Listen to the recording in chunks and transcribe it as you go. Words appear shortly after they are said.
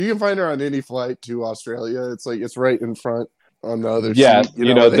You can find her on any flight to Australia. It's like it's right in front on the other Yeah, seat.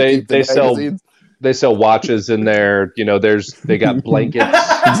 Where they keep the magazines. They sell watches in there. They got blankets. And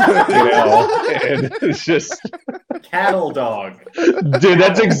it's just cattle dog. Dude,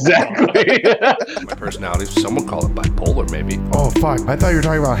 that's exactly. My personality, some would call it bipolar, maybe. Oh, fuck. I thought you were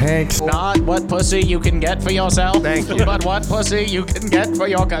talking about Hanks. Not what pussy you can get for yourself. Thank you. But what pussy you can get for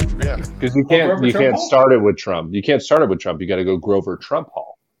your country. Yeah. Because you can't start it with Trump. You can't start it with Trump. You got to go Grover Trump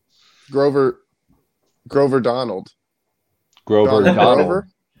Hall. Grover Donald.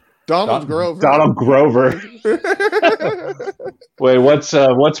 Donald Grover. Donald Grover. Wait, what's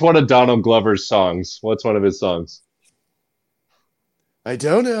one of Donald Glover's songs? What's one of his songs? I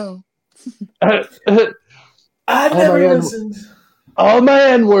don't know. I never listened. All my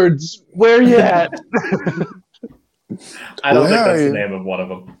N-words. Where you at? I don't think that's the name of one of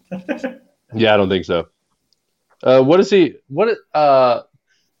them. Yeah, I don't think so. What is he?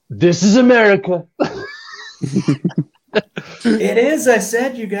 This is America. It is, I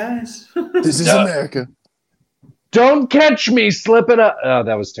said, you guys. This is America. Don't catch me slipping up. Oh,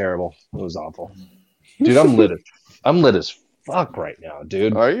 that was terrible. It was awful. Dude, I'm lit as fuck right now,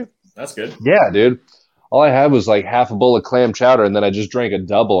 dude. Are you? That's good. Yeah, dude. All I had was like half a bowl of clam chowder, and then I just drank a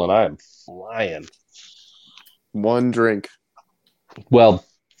double, and I am flying. One drink. Well,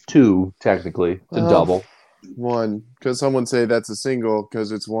 two, technically. A double. One. Because someone say that's a single,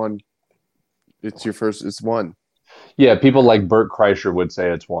 because it's one. It's one. Yeah, people like Bert Kreischer would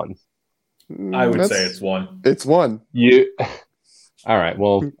say it's one. I would say it's one. It's one. All right,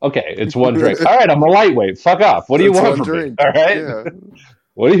 well, okay, it's one drink. All right, I'm a lightweight. Fuck off. What do you want from me? All right? Yeah.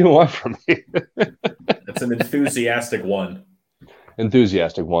 What do you want from me? It's an enthusiastic one.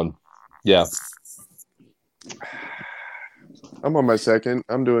 Enthusiastic one. Yeah. I'm on my second.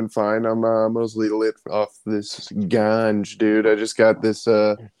 I'm doing fine. I'm mostly lit off this ganj, dude. I just got this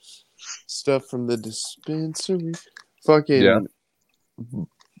stuff from the dispensary. Fucking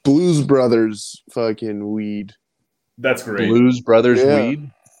Blues Brothers fucking weed. That's great. Blues Brothers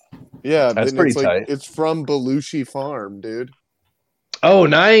weed? Yeah. That's pretty tight. It's from Belushi Farm, dude. Oh,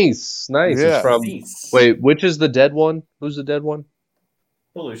 nice. Nice. Yeah. It's from... Wait, which is the dead one? Who's the dead one?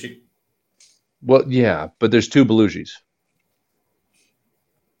 Belushi. Well, yeah, but there's two Belushis.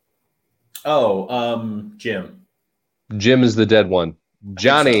 Oh, Jim. Jim is the dead one.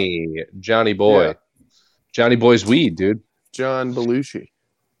 Johnny Boy. Yeah. Johnny Boy's weed, dude. John Belushi.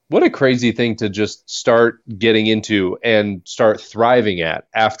 What a crazy thing to just start getting into and start thriving at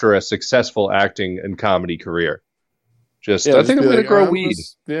after a successful acting and comedy career. I think I'm going to grow weed.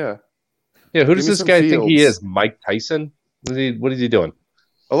 Yeah. Yeah, who does this guy think he is? Mike Tyson? What is he doing?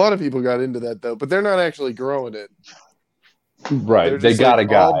 A lot of people got into that, though, but they're not actually growing it. Right. They got a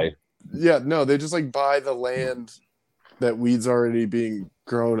guy. Yeah, no, they just buy the land that weed's already being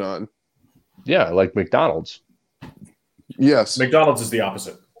grown on. Yeah, like McDonald's. Yes. McDonald's is the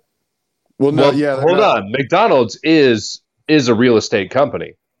opposite. Well, no, hold on. McDonald's is a real estate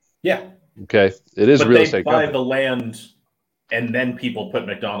company. Yeah. Okay. It is a real estate company. They buy the land and then people put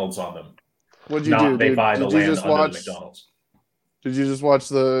McDonald's on them. What'd you do? They buy the land under the McDonald's. Did you just watch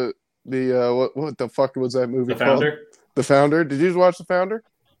the what the fuck was that movie called? The Founder? The Founder? Did you just watch The Founder?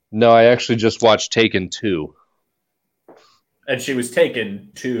 No, I actually just watched Taken 2. And she was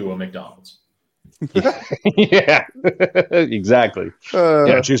taken to a McDonald's. Yeah, exactly.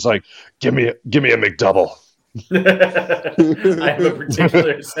 Yeah, she's like, give me a McDouble. I have a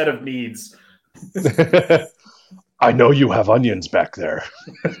particular set of needs. I know you have onions back there.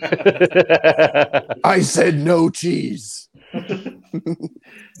 I said no cheese.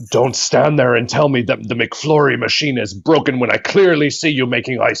 Don't stand there and tell me that the McFlurry machine is broken when I clearly see you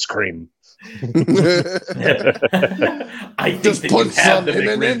making ice cream. I think that you have the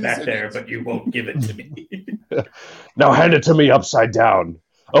McRib back there, but you won't give it to me. Now hand it to me upside down.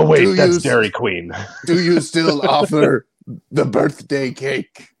 Oh wait, that's Dairy Queen. Do you still offer the birthday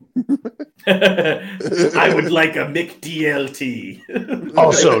cake? I would like a McDLT.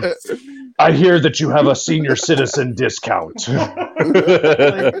 Also, I hear that you have a senior citizen discount.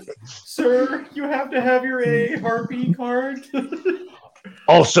 Sir, you have to have your Harpy card.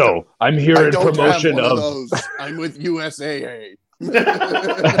 Also, I'm here in promotion of those. I'm with USAA.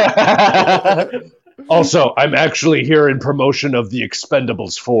 Also, I'm actually here in promotion of the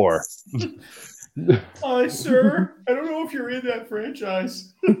Expendables 4. Sir, I don't know if you're in that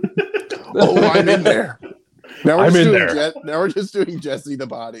franchise. Oh, I'm in there. Now I'm in there. Now we're just doing Jesse the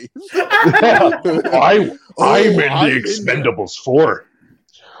Body. I'm in the Expendables 4.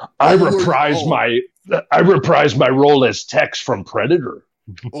 I reprise my role as Tex from Predator.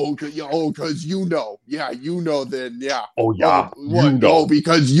 Because you know. Yeah, you know then. Yeah. Oh, yeah. What? You know. Oh,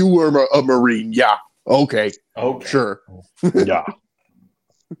 because you were a Marine. Yeah. Okay. Okay. Sure. Yeah.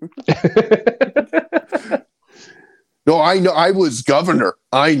 No, I know. I was governor.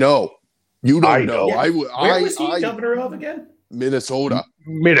 I know. You don't know. Yeah. I Where was he governor of again? Minnesota.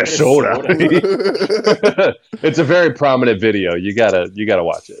 It's a very prominent video. You gotta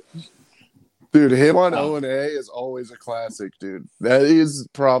watch it. Dude, him on O&A is always a classic, dude. That is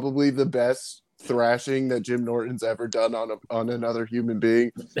probably the best thrashing that Jim Norton's ever done on another human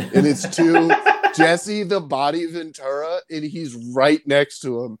being. And it's to Jesse the Body Ventura, and he's right next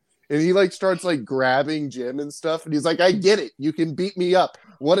to him. And he like starts like grabbing Jim and stuff, and he's like, I get it. You can beat me up.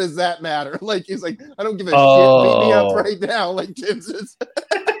 What does that matter? Like, he's like, I don't give a shit. Beat me up right now. Like, Jim's just...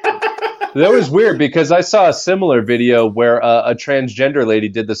 That was weird because I saw a similar video where a transgender lady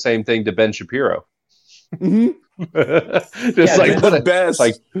did the same thing to Ben Shapiro. Mm-hmm. Just like the best.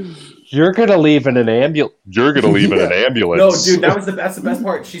 Like, you're gonna leave in an ambulance. You're gonna leave in an ambulance. No, dude, that's the best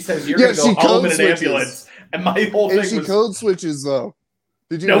part. She says you're gonna go home in an ambulance, and my whole thing she code switches though.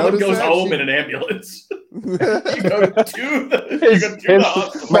 Did you no notice one goes that? home in an ambulance. You go to the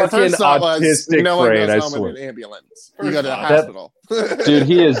hospital. My first thought was, no one brain, goes home in an ambulance. You go to the hospital. Dude,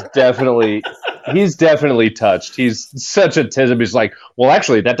 he's definitely touched. He's such a tism. He's like, well,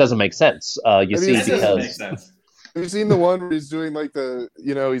 actually, that doesn't make sense. You see, because have you seen the one where he's doing like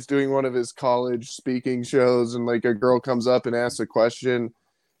he's doing one of his college speaking shows, and like a girl comes up and asks a question,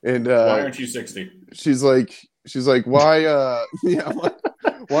 and why aren't you 60? She's like, why?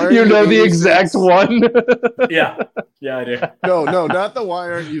 Why are you know the exact one? Yeah, I do. No, not the why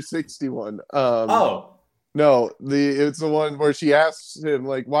aren't you 61? No, it's the one where she asks him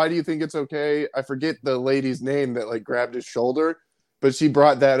like, why do you think it's okay? I forget the lady's name that like grabbed his shoulder, but she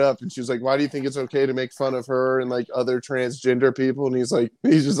brought that up, and she was like, why do you think it's okay to make fun of her and like other transgender people? And he's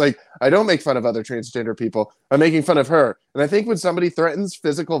just like, I don't make fun of other transgender people. I'm making fun of her. And I think when somebody threatens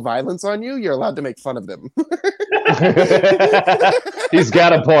physical violence on you, you're allowed to make fun of them. He's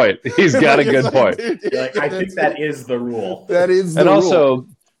got a point. He's got a good point. Like, I think that is the rule. That is the rule. And also, also,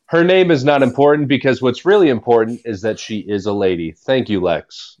 her name is not important because what's really important is that she is a lady. Thank you,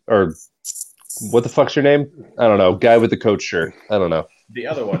 Lex. Or what the fuck's your name? I don't know. Guy with the coach shirt. I don't know. The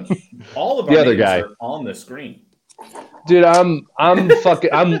other one. All of our the other names guy are on the screen. Dude, I'm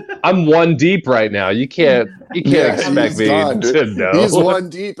one deep right now. You can't expect me to know. He's one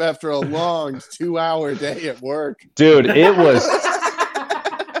deep after a long 2-hour day at work. Dude, it was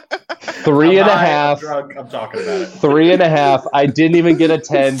 3.5. I'm talking about it. 3.5. I didn't even get a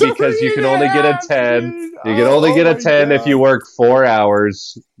 10 because you can only get a 10. You can only get a 10 if you work 4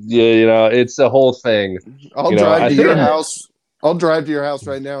 hours. You know, it's a whole thing. I'll drive to your house. I'll drive to your house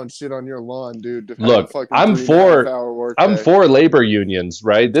right now and shit on your lawn, dude. Look, I'm for labor unions,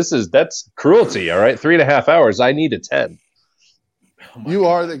 right? That's cruelty, all right? 3.5 hours. I need a 10. You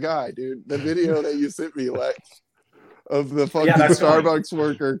are the guy, dude. The video that you sent me, Lex, of the fucking Starbucks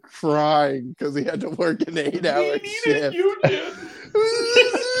worker crying because he had to work an 8-hour shift.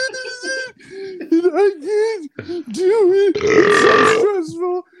 I can't do it. It's so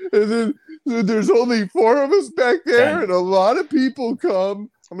stressful. And then there's only 4 of us back there, 10. And a lot of people come.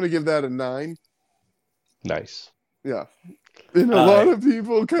 I'm going to give that a 9. Nice. Yeah. And a lot of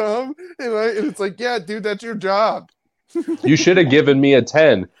people come, and it's like, yeah, dude, that's your job. You should have given me a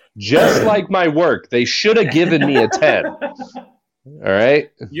 10. Just like my work, they should have given me a 10. All right?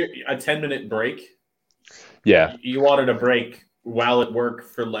 A 10-minute break? Yeah. You wanted a break while at work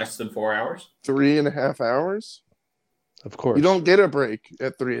for less than 4 hours? 3.5 hours? Of course. You don't get a break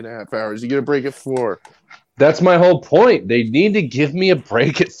at 3.5 hours. You get a break at 4. That's my whole point. They need to give me a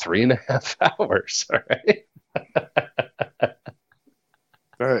break at 3.5 hours. All right.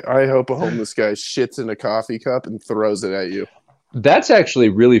 I hope a homeless guy shits in a coffee cup and throws it at you. That's actually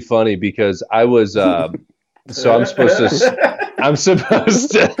really funny because I was so I'm supposed to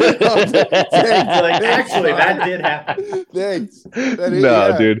actually that did happen. Thanks.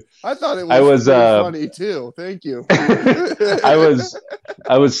 Dude. I thought it was funny too. Thank you. I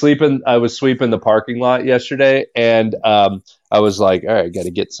was sweeping the parking lot yesterday, and I was like, all right, got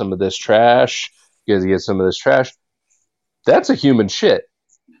to get some of this trash. That's a human shit.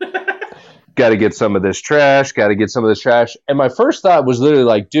 Got to get some of this trash. And my first thought was literally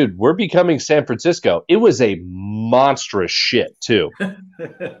like, dude, we're becoming San Francisco. It was a monstrous shit, too.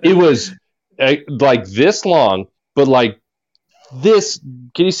 It was like this long, but like this.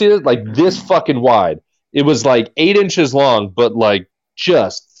 Can you see it? Like this fucking wide. It was like 8 inches long, but like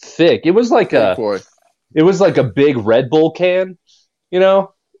just thick. It was like it was like a big Red Bull can, you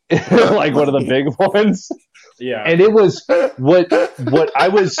know, like one of the big ones. Yeah. And it was what I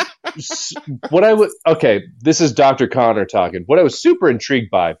was okay, this is Dr. Connor talking. What I was super intrigued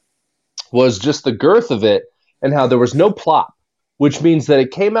by was just the girth of it and how there was no plop, which means that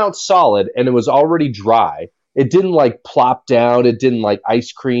it came out solid and it was already dry. It didn't like plop down, it didn't like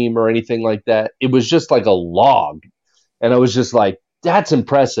ice cream or anything like that. It was just like a log. And I was just like, that's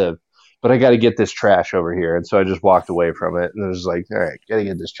impressive. But I got to get this trash over here. And so I just walked away from it and I was like, all right, got to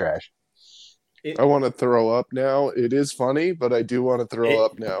get this trash. I want to throw up now. It is funny, but I do want to throw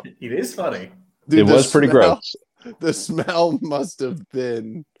up now. It is funny. Dude, It was pretty gross. The smell must have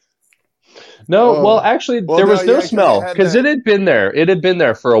been. No, Oh. well, actually, Well, there no, was no yeah, 'cause smell it had because that- it had been there. It had been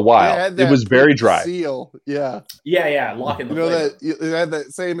there for a while. had It that was very poop dry. Seal, yeah. Yeah, lock in the You know flavor. that it had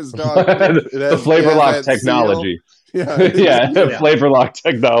that same as dog. poop. It The has- flavor it has lock that seal. technology. Yeah, Yeah, flavor lock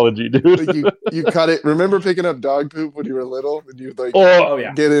technology, dude. Like you cut it. Remember picking up dog poop when you were little, and you'd like Oh, Oh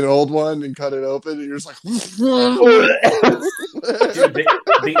yeah. get an old one and cut it open, and you're just like. Dude,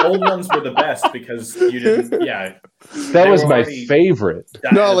 the old ones were the best because you didn't. Yeah. that They was were my already favorite.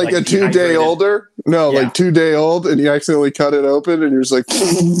 No, like a 2 day dehydrated. older. No, Yeah. like 2 day old, and you accidentally cut it open, and you're just like,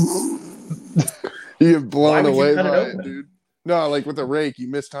 you get blown Why would you away cut it by it, open? dude. No, like with a rake, you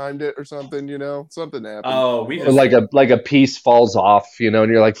mistimed it or something. You know, something happened. Oh, we Or just like a piece falls off, and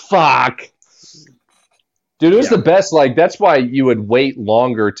you're like, fuck. Dude, it was Yeah. the best. Like, that's why you would wait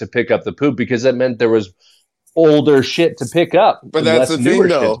longer to pick up the poop because that meant there was older shit to pick up. But and that's less the newer thing, shit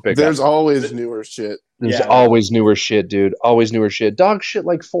though. to pick There's up. always newer shit. There's Yeah. always newer shit, dude. Always newer shit. Dogs shit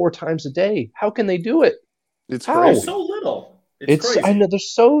like 4 times a day. How can they do it? It's How? crazy. so little. It's crazy. I know they're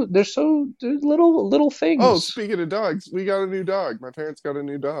little things. Oh, speaking of dogs, we got a new dog. My parents got a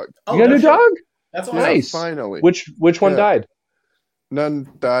new dog. Oh, you got a no new shit. dog? That's awesome. Nice. Finally. Which one Yeah. died? None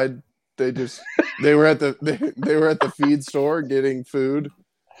died. They were at the they were at the feed store getting food,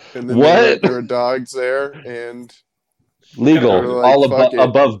 and then What? there were dogs there, and Legal, They were like, all fuck it.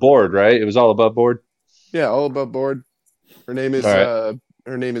 above board, right? It was all above board. yeah, all above board. Her name is All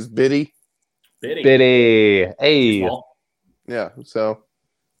her name is Biddy. Biddy. Biddy, hey, Small. Yeah, so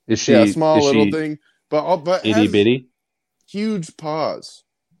is she? yeah, small is little she thing, but itty has bitty? huge paws.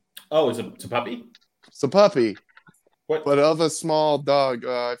 Oh, it's a puppy? It's a puppy, What? but of a small dog.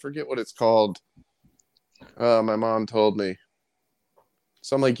 I forget what it's called. My mom told me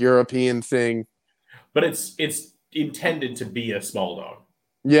some like European thing. But it's intended to be a small dog.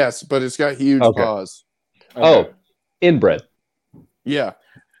 Yes, but it's got huge Okay. paws. Oh, inbred. Yeah.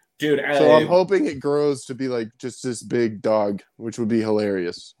 Dude, So I'm hoping it grows to be like just this big dog, which would be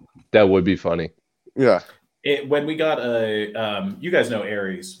hilarious. That would be funny. Yeah. when we got you guys know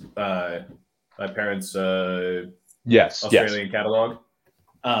Aries, my parents' Yes, Australian catalog.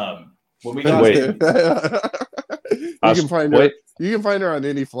 When we you got Wait. can find her. Wait, You can find her on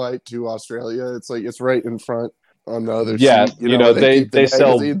any flight to Australia. It's like it's right in front on the other Yeah, seat. you know, where keep the they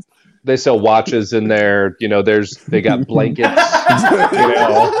sell- magazines. they sell watches in there. You know, they got blankets. You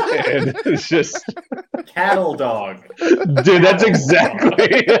know, and it's just, cattle dog. dude, that's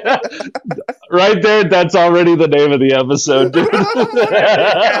exactly right there. That's already the name of the episode, dude.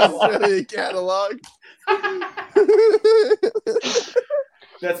 Australian catalog.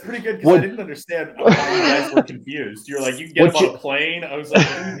 That's pretty good because What- I didn't understand why you guys were confused. You're like, you can get What them on a plane. I was like,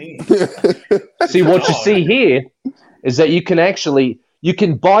 what do you mean? See, what you see here is that you can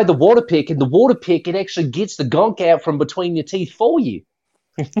buy the water pick, and the water pick it actually gets the gunk out from between your teeth for you.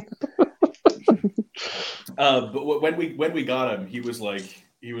 But when we got him, he was like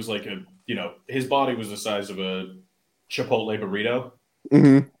a, his body was the size of a Chipotle burrito,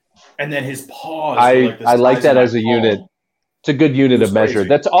 Mhm. and then his paws. I were like the like size that of as my a unit. palm. It's a good unit It was of measure. crazy.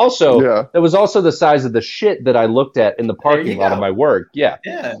 That's also Yeah. that was also the size of the shit that I looked at in the parking lot go. of my work. Yeah.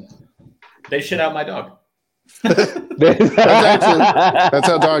 Yeah, they shit out my dog. That's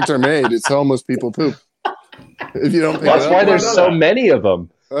how dogs are made. It's homeless people poop. If you don't pick That's it why up, there's so many of them.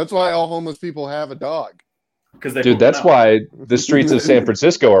 that's why all homeless people have a dog. Because they Dude, poop that's out. why the streets of San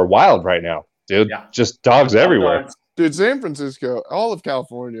Francisco are wild right now. Dude, Yeah. just dogs everywhere. Dogs. Dude, San Francisco, all of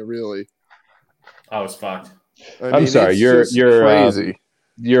California, really. Oh, it's fucked. I I'm sorry, it's you're- just you're, crazy.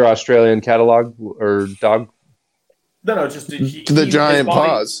 Your Australian catalog or dog? No, just To the his giant body,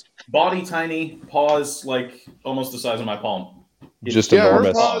 paws. Body tiny, paws like almost the size of my palm. Just Yeah,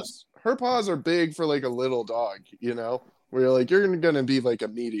 enormous. her paws are big for like a little dog, you know? Where you're like, you're gonna be like a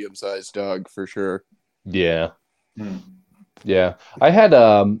medium-sized dog for sure. Yeah. Hmm. Yeah. I had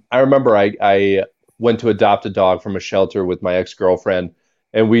I remember I went to adopt a dog from a shelter with my ex-girlfriend,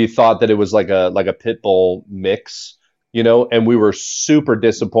 and we thought that it was like a pit bull mix, you know, and we were super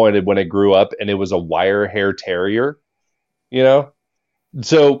disappointed when it grew up and it was a wire hair terrier, you know?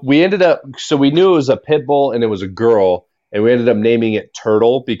 So we knew it was a pit bull and it was a girl, and we ended up naming it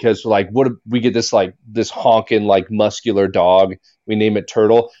Turtle because like what if we get this honking like muscular dog, we name it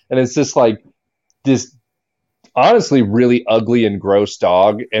Turtle, and it's just like this honestly really ugly and gross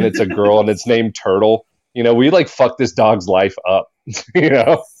dog, and it's a girl and it's named Turtle. We like fucked this dog's life up.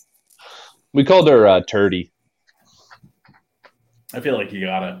 We called her Turdy. I feel like you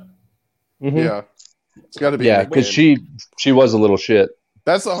gotta. Mm-hmm. Yeah, it's got to be. Yeah, because she was a little shit.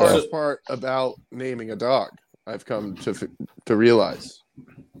 That's the hardest part about naming a dog. I've come to realize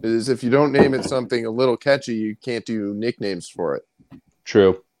is if you don't name it something a little catchy, you can't do nicknames for it.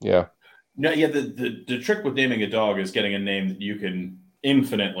 True. Yeah. No, yeah. The trick with naming a dog is getting a name that you can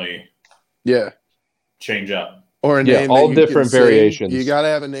infinitely change up. Or a name all that you different can variations. Sing. You got to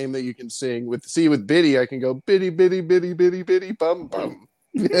have a name that you can sing. With Biddy, I can go Biddy, Biddy, Biddy, Biddy, Biddy, bum, bum.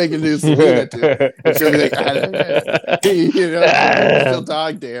 I can do Selena too. And she'll be like, still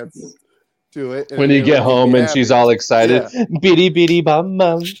dog dance to it. When you get home and she's all excited, Biddy, Biddy, bum,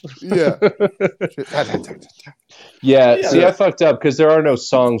 bum. Yeah. Yeah. See, I fucked up because there are no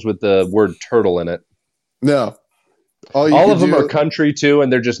songs with the word turtle in it. No. All of them are country too,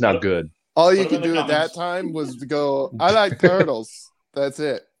 and they're just not good. All you could do at that time was to go, I like turtles. That's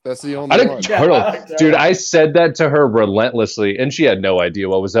it. That's the only one. Turtles. Dude, I said that to her relentlessly, and she had no idea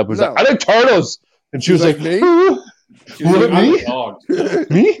what was up. Like, I like turtles. And she was like, me? Me?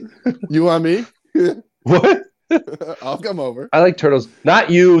 Me? You want me? What? I'll come over. I like turtles.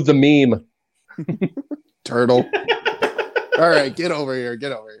 Not you, the meme. Turtle. All right, get over here.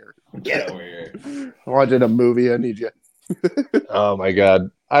 Get over here. Get over here. I'm watching a movie. I need you. Oh, my God.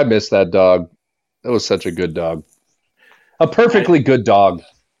 I miss that dog. That was such a good dog. A perfectly good dog.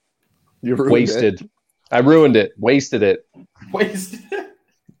 You ruined Wasted. I ruined it. Wasted it. Wasted.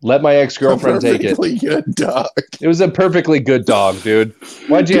 Let my ex-girlfriend take it. Perfectly good dog. It was a perfectly good dog, dude.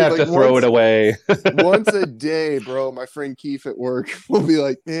 Why'd you have to throw it away? Once a day, bro, my friend Keith at work will be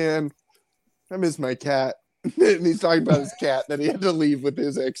like, man, I miss my cat. And he's talking about his cat that he had to leave with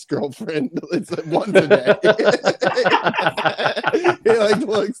his ex-girlfriend. It's like once a day. He like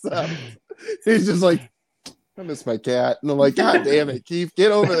looks up. He's just like, I miss my cat. And I'm like, God damn it, Keith,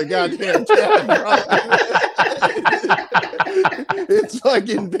 get over the goddamn cat, bro. It's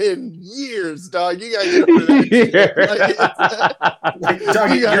fucking been years, dog. You gotta get over that shit.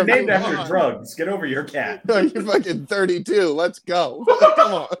 Dog, you're named after drugs. Get over your cat. No, you're fucking 32. Let's go.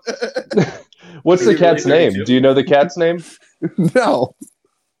 Come on. What's the cat's name? Do you know the cat's name? No.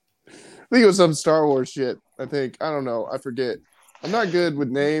 I think it was some Star Wars shit. I don't know. I forget. I'm not good with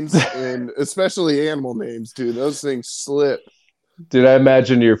names, and especially animal names, dude. Those things slip. Did I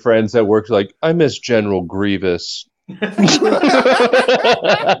imagine your friends at work like, I miss General Grievous? Emperor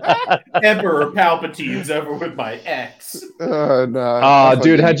Palpatine's over with my ex. No.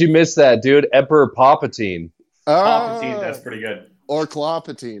 Dude, how'd you miss that, dude? Emperor Palpatine. Palpatine, that's pretty good. Or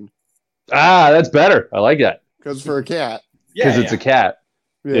Clawpatine. That's better. I like that. Because for a cat. Because it's a cat.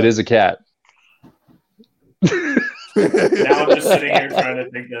 Yeah. It is a cat. Now I'm just sitting here trying to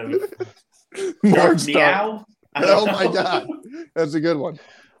think of More Meow. Oh my God. That's a good one.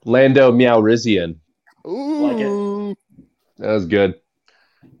 Lando Meowrizian. Ooh. Like it. That was good.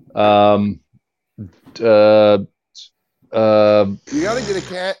 You got to get a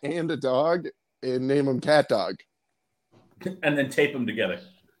cat and a dog and name them Cat Dog. And then tape them together.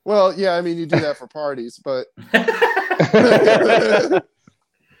 Well, yeah, I mean, you do that for parties, but...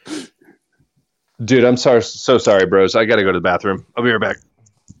 Dude, I'm so sorry, bros. I got to go to the bathroom. I'll be right back.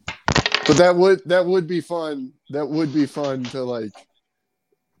 But that would be fun. That would be fun to, like,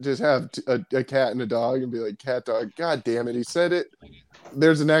 just have a cat and a dog and be like, Cat Dog. God damn it, he said it.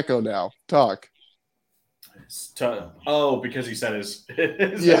 There's an echo now. Talk. Because he said his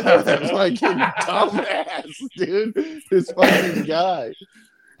yeah, that fucking dumbass, dude. This fucking guy.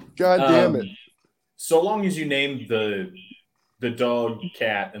 God damn it. So long as you name the dog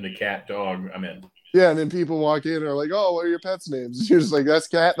cat and the cat dog, I'm in. Yeah, and then people walk in and are like, oh, what are your pets' names? You're just like, that's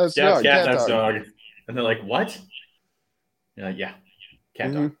cat, that's yeah, dog. Cat, that's dog. And they're like, what? Yeah,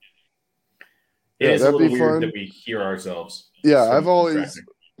 cat dog. It is a little weird that we hear ourselves. Yeah, I've always...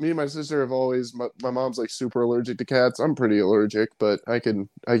 Me and my sister have always. My mom's like super allergic to cats. I'm pretty allergic, but I can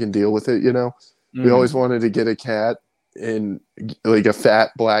deal with it. You know, We always wanted to get a cat and like a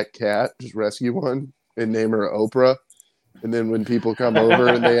fat black cat, just rescue one and name her Oprah. And then when people come over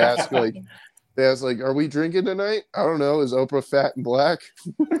and they ask like, "Are we drinking tonight?" I don't know. Is Oprah fat and black?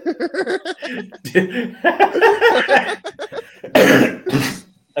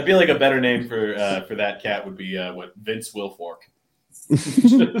 I feel like a better name for that cat would be Vince Wilfork.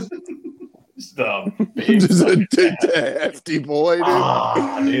 Stop. Just a hefty boy,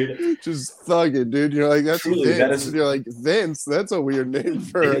 dude. Dude. Just thugging, dude. You're like, that's Truly, Vince. that is- You're like, Vince, that's a weird name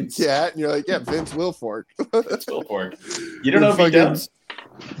for Vince. a cat. And you're like, yeah, Vince Wilfork. That's Wilfork. You don't know if he Fucking does?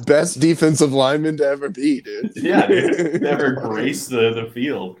 Best defensive lineman to ever be, dude. Yeah, dude. Never graced the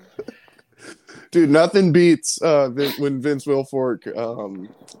field. Dude, nothing beats when Vince Wilfork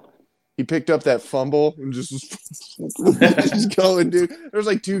he picked up that fumble and just just going, dude. There's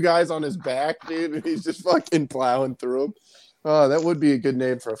like two guys on his back, dude, and he's just fucking plowing through them. Oh, that would be a good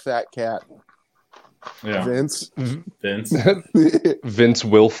name for a fat cat. Yeah. Vince. Vince. Vince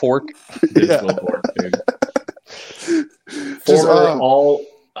Wilfork. Vince Yeah. Wilfork, dude. Just, Former all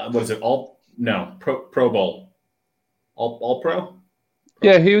what is it? Pro Bowl. All pro?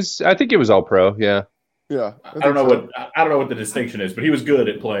 Yeah, he was. I think he was all pro. Yeah. Yeah. I don't know what the distinction is, but he was good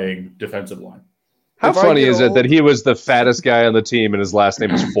at playing defensive line. How If I funny get is it old- that he was the fattest guy on the team and his last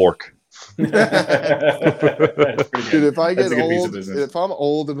name is Fork? That's pretty good. Dude, if I That's get a good piece of old, business. if I'm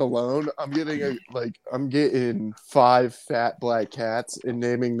old and alone, I'm getting 5 fat black cats and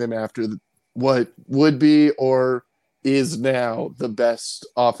naming them after what would be or is now the best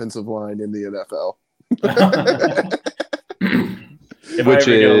offensive line in the NFL. If Which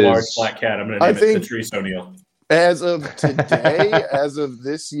I ever get a large is- black cat, I'm going to I name it think- Patrice O'Neal. As of today, as of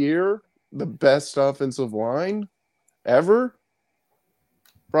this year, the best offensive line ever,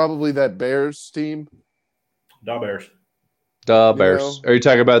 probably that Bears team. Da Bears. Duh, You Bears. know? Are you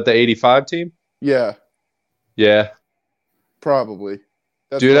talking about the '85 team? Yeah, Yeah, probably.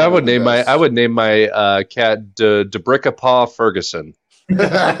 That's dude. I probably would the name best. my cat DeBrickapaw Ferguson.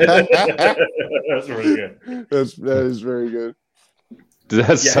 That's really good. That is very good.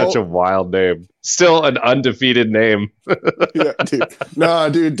 That's Yeah. such a wild name. Still an undefeated name. Yeah, dude. Nah,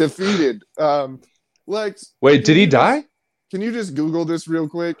 dude, defeated. Lex. Wait, can did he you just- die? Can you just Google this real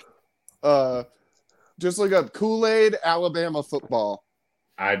quick? Just look up Kool-Aid Alabama football.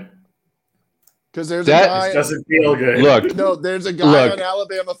 I Because there's That- a guy. this doesn't feel good. Look, No, there's a guy Look. on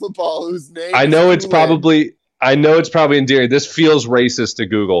Alabama football whose name. I is know it's Kool-Aid. probably endearing. This feels racist to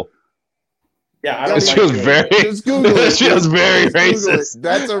Google. Yeah, I This don't This like feels it. very. Just Google it. This feels very Just Google it. racist.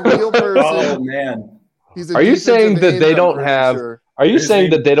 That's a real person. Oh man, He's a Are you saying defensive that they end, I'm don't pretty have- sure. Are you His saying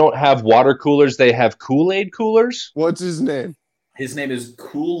name- that they don't have water coolers? They have Kool-Aid coolers? What's his name? his name is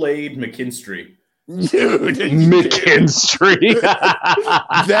Kool-Aid McKinstry. Dude, McKinstry.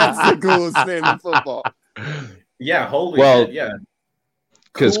 that's the coolest name in football. Yeah, holy Well, shit, yeah.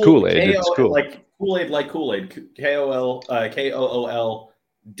 'cause Kool-Aid, it's K-O- cool. Like Kool-Aid, like Kool-Aid. KOOL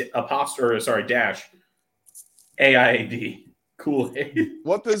apostrophe, sorry, dash AIAD. Kool-Aid.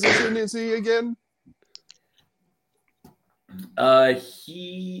 What position is he again?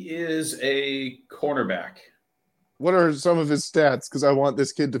 He is a cornerback. What are some of his stats? Because I want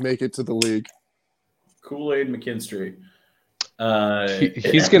this kid to make it to the league. Kool-Aid McKinstry.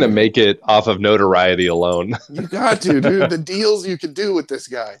 He's going to make it off of notoriety alone. You got to, dude. The deals you could do with this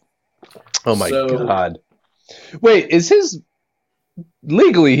guy. Oh my So- god! Wait, is his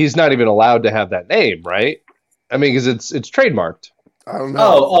legally? He's not even allowed to have that name, right? I mean, because it's trademarked. I don't know.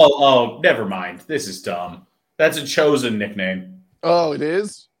 Oh, never mind. This is dumb. That's a chosen nickname. Oh, it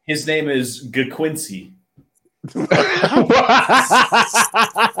is? His name is GaQuincy.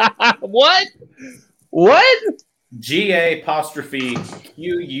 What? What? GA apostrophe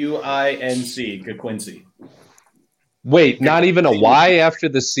QUINC. GaQuincy. Wait, not even a Y after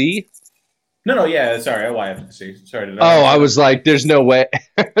the C? No, yeah, sorry, I have to see. Sorry. Oh, I was like, there's no way.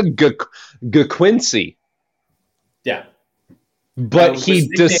 GaQuincy. Yeah. But his he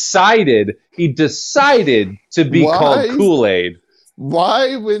nickname- decided to be Why? called Kool-Aid.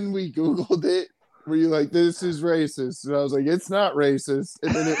 Why, when we Googled it, were you like, this is racist? And I was like, it's not racist.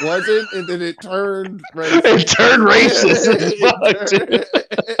 And then it wasn't. And then it turned racist. It turned racist as fuck, dude.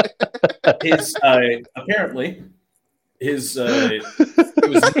 His apparently his it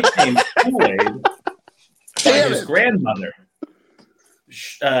was nicknamed Kool-Aid by Damn his it. grandmother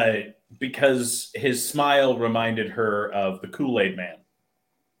because his smile reminded her of the Kool-Aid Man.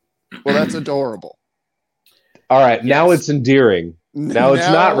 Well, that's adorable. All right, now Yes. it's endearing. Now it's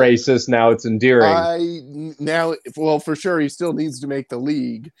not racist. Now it's endearing. Well, for sure, he still needs to make the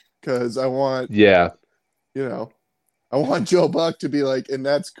league because I want, Yeah. I want Joe Buck to be like, and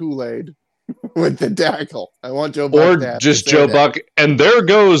that's Kool-Aid with the tackle. I want Joe Buck Or to have just to say Joe that. Buck. And there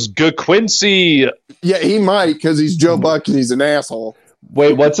goes GaQuincy. Yeah, he might because he's Joe Buck and he's an asshole.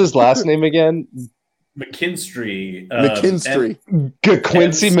 Wait, what's his last name again? McKinstry. McKinstry.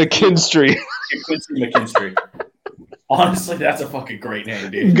 GaQuincy and- McKinstry. Quincy McKinstry. Honestly, that's a fucking great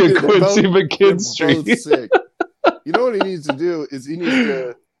name, dude. They're GaQuincy both McKinstry. sick. You know what he needs to do is he needs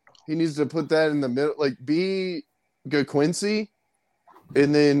to He needs to put that in the middle, like be Quincy,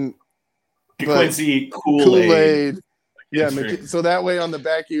 and then Quincy Kool-Aid. Yeah, History. so that way on the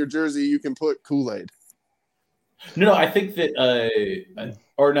back of your jersey you can put Kool-Aid. No, I think that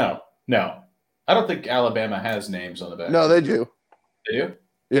or no. I don't think Alabama has names on the back. No, they do. They do?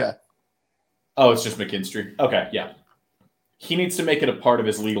 Yeah. Oh, it's just McKinstry. Okay, yeah. He needs to make it a part of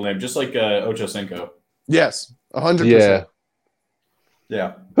his legal name, just like Ocho Cinco. Yes, 100%. Yeah.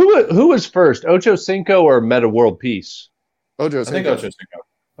 Yeah. Who was first, Ocho Cinco or Meta World Peace? Ocho I think Cinco. Ocho Cinco.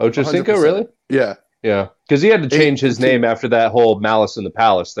 Ocho Cinco, 100%. really? Yeah. Yeah, because he had to change his name after that whole Malice in the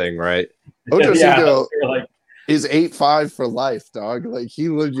Palace thing, right? Ocho Cinco like, is 8'5" for life, dog. Like he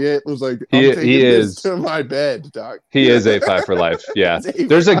legit was like, I'm He taking this is. to my bed, dog. He is 8'5" for life. Yeah. He's 8'5".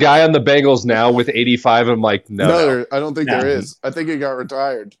 There's a guy on the Bengals now with 85. I'm like, no. I don't think No. there is. I think he got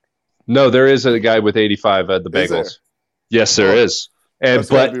retired. No, there is a guy with 85 at the Is there? Bengals. Yes, there Oh, is. And that's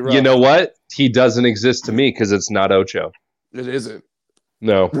gotta but be rough. you know what? He doesn't exist to me because it's not Ocho. It isn't.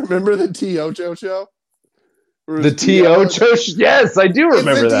 No. Remember the T Ocho show? Where The it's T Ocho. Yes, I do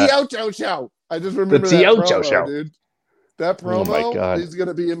remember it's the that. T Ocho show. I just remember T that Ocho promo, show. dude. That Oh my promo God. is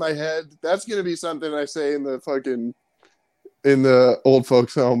gonna be in my head. That's gonna be something I say in the old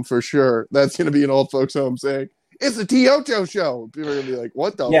folks home for sure. That's gonna be an old folks home saying it's the T Ocho show. People are gonna be like,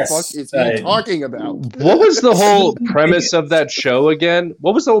 "What the Yes, fuck is he talking about?" What was the whole premise of that show again?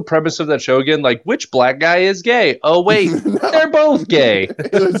 Like, which black guy is gay? Oh wait, No. they're both gay.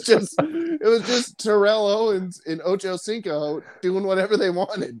 It was just Terrell Owens and Ocho Cinco doing whatever they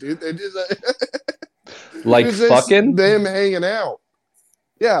wanted, dude. They just Like it's just fucking. them hanging out.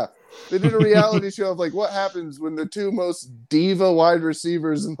 Yeah, they did a reality show of like what happens when the two most diva wide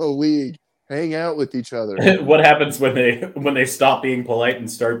receivers in the league hang out with each other. what happens when they stop being polite and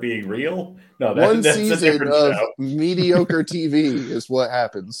start being real? No, One that's a season different of show. mediocre TV is what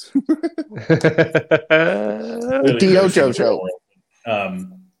happens. Clearly, T never Ocho seen show.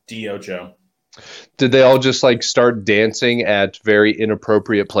 D Ocho. Did they all just like start dancing at very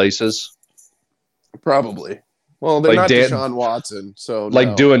inappropriate places? Probably. Well, they're Like not Dan- Deshaun Watson, so Like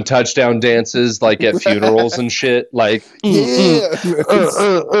no. doing touchdown dances like at funerals and shit? Like Yeah.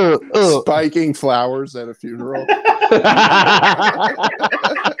 uh. Spiking flowers at a funeral.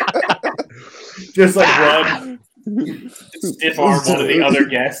 Just like run, stiff arm one of the other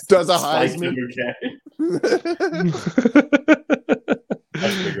guests. Does a spike the Heisman. bouquet.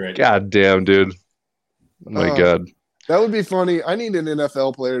 That's pretty great. God damn, dude. Oh my God. That would be funny. I need an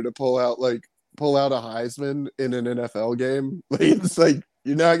NFL player to pull out a Heisman in an NFL game. Like, it's like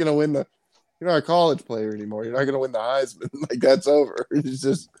you're not gonna win you're not a college player anymore. You're not gonna win the Heisman. Like that's over. It's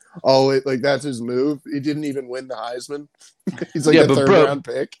just like that's his move. He didn't even win the Heisman. He's like Yeah, a but third bro- round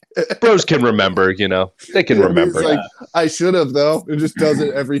pick. Bros can remember, you know. They can remember. It's like I should have though. It just does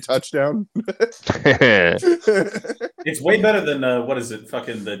it every touchdown. It's way better than what is it?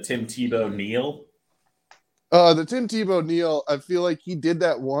 Fucking the Tim Tebow Neal. The Tim Tebow Neal, I feel like he did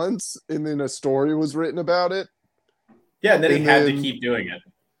that once, and then a story was written about it, Yeah, and then he And had then- to keep doing it.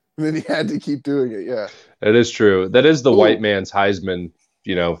 and then he had to keep doing it. Yeah, That is true. That is the Ooh. white man's Heisman,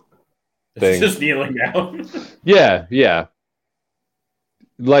 you know. Thing. Just kneeling down. Yeah.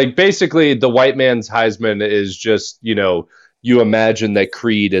 Like basically the white man's Heisman is just, you know, you imagine that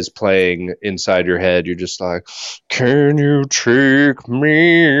Creed is playing inside your head. You're just like, can you take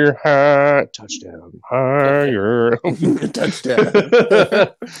me high? Touchdown higher. touchdown.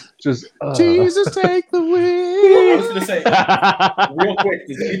 Just Jesus, take the I wheel. was gonna say real quick.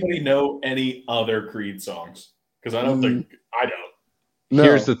 Does anybody know any other Creed songs? Because I don't think I don't. No,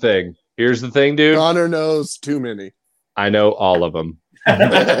 Here's the thing, dude. Connor knows too many. I know all of them.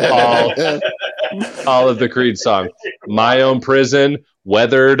 All of the Creed songs. My Own Prison,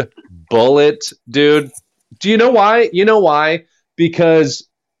 Weathered, Bullet, dude. Do you know why? You know why? Because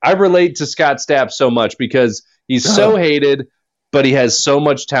I relate to Scott Stapp so much because he's so hated, but he has so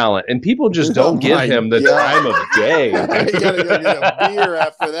much talent, and people just don't give my him the God. time of day. I gotta go get a beer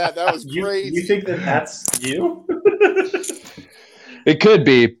after that. That was You great. think that's you? It could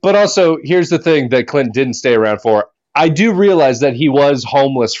be, but also here's the thing that Clint didn't stay around for. I do realize that he was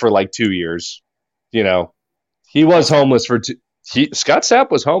homeless for like 2 years. You know, he was homeless for Scott Stapp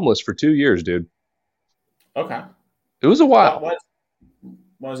was homeless for 2 years, dude. Okay. It was a while.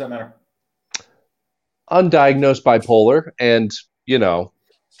 Why does that matter? Undiagnosed bipolar, and you know,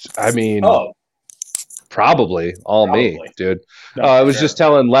 I mean, probably me, dude. No, I was sure. just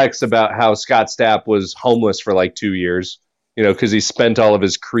telling Lex about how Scott Stapp was homeless for like 2 years. You know, because he spent all of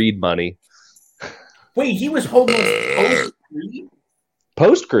his Creed money. Wait, he was homeless post-Creed?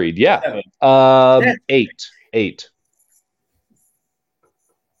 Post Creed, yeah. 7. 8.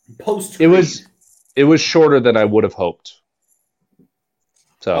 Post. It was shorter than I would have hoped.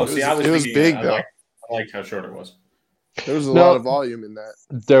 So Oh, see, I was it was thinking, big, though. I liked how short it was. There was a lot of volume in that.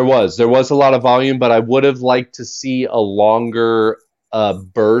 there was a lot of volume, but I would have liked to see a longer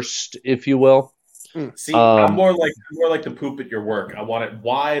burst, if you will. See, I'm more like the poop at your work. I want it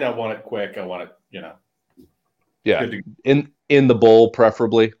wide. I want it quick. I want it, Yeah, in the bowl,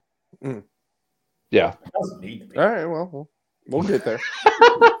 preferably. Yeah. It doesn't need to be. All right, well, we'll get there.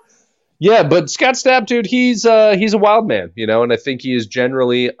 Yeah, but Scott Stapp, dude, he's a wild man, and I think he is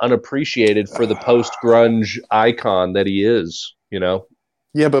generally unappreciated for the post-grunge icon that he is,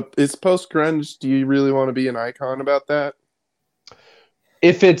 Yeah, but is post-grunge, do you really want to be an icon about that?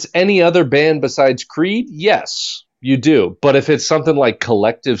 If it's any other band besides Creed, yes, you do. But if it's something like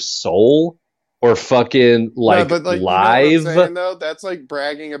Collective Soul or fucking Live, you know what I'm saying, though? That's like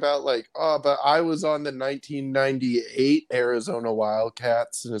bragging about but I was on the 1998 Arizona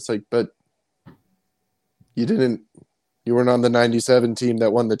Wildcats, and it's like, but you weren't on the 97 team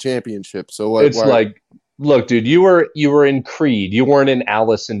that won the championship. So what? It's like, look, dude, you were in Creed, you weren't in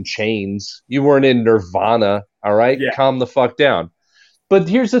Alice in Chains, you weren't in Nirvana. All right, calm the fuck down. But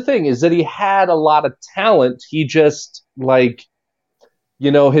here's the thing: is that he had a lot of talent. He just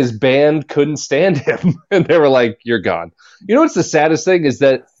his band couldn't stand him, and they were like, "You're gone." You know what's the saddest thing is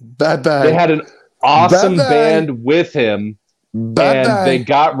that they had an awesome band with him, and they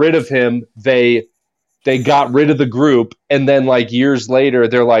got rid of him. They got rid of the group, and then years later,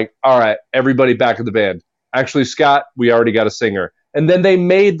 they're like, "All right, everybody back in the band." Actually, Scott, we already got a singer, and then they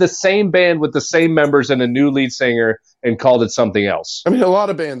made the same band with the same members and a new lead singer and called it something else. I mean, a lot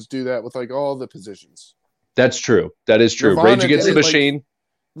of bands do that with all the positions. That's true. That is true. Nirvana Rage Against the Machine.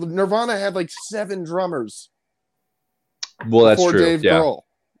 Nirvana had 7 drummers. Well, that's true. Dave Grohl.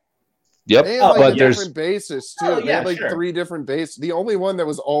 Yep. They had but there's different bassists too. They had 3 different bass. The only one that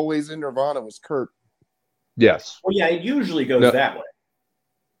was always in Nirvana was Kurt. Yes. Well, yeah, it usually goes that way.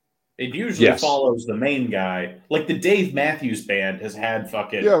 It usually follows the main guy. Like the Dave Matthews Band has had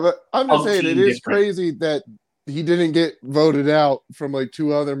fucking. Yeah, but I'm just saying it is crazy that he didn't get voted out from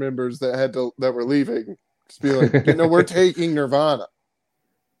 2 other members that were leaving. Just be like, we're taking Nirvana.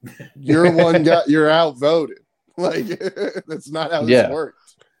 You're one guy. You're outvoted. That's not how this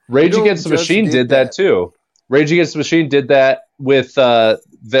works. Rage Against the Machine did that too. Rage Against the Machine did that with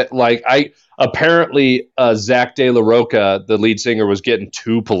apparently Zach De La Rocha, the lead singer, was getting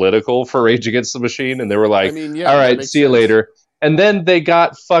too political for Rage Against the Machine, and they were like, "All right, see you later." And then they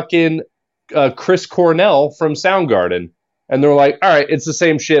got fucking Chris Cornell from Soundgarden, and they're like, "All right, it's the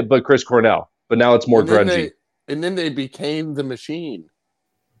same shit, but Chris Cornell, but now it's more grungy." And then they became the Machine.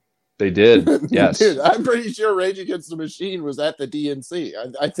 They did, yes. Dude, I'm pretty sure Rage Against the Machine was at the DNC.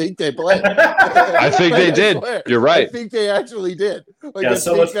 I think they played. I think they did. Swear. You're right. I think they actually did.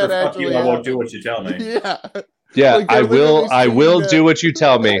 So much for fuck you, I won't do what you tell me. Yeah. Yeah, I will do what you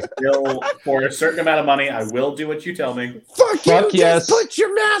tell me. For a certain amount of money, I will do what you tell me. Fuck you, yes. Just put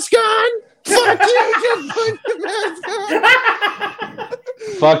your mask on. Fuck you, just put your mask on.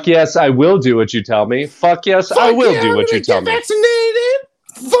 Fuck yes, I will do what you tell me. Fuck yes, I will do what you tell me. Vaccinated.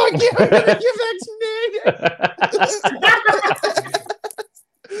 Fuck you, I'm gonna get vaccinated.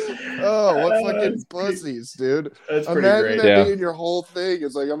 Oh, what fucking pussies, dude. That's pretty Imagine great. that being your whole thing.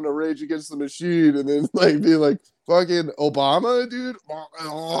 It's like, I'm gonna Rage Against the Machine, and then be like, fucking Obama, dude.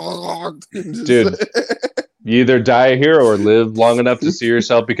 Dude, you either die a hero or live long enough to see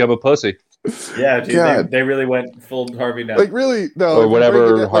yourself become a pussy. Yeah, dude, they really went full Harvey Dent. Really, no. Or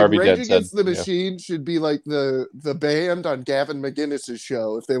whatever Harvey Dent said. Rage Against the Machine should be like the band on Gavin McInnes'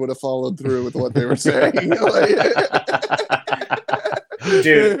 show if they would have followed through with what they were saying.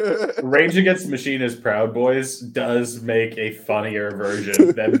 Dude, Rage Against the Machine as Proud Boys does make a funnier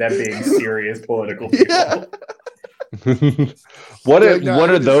version than them being serious political people. Yeah. What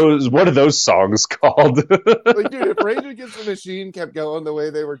are those songs called? Dude, if Rage Against the Machine kept going the way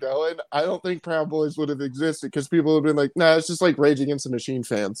they were going, I don't think Proud Boys would have existed because people would have been like, nah, it's just like Rage Against the Machine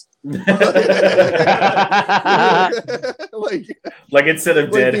fans. Like instead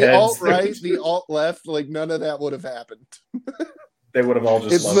of deadheads, the alt-right, the alt-left, none of that would have happened. They would have all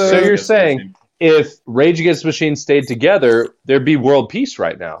just loved So you're saying if Rage Against the Machine stayed together, there'd be world peace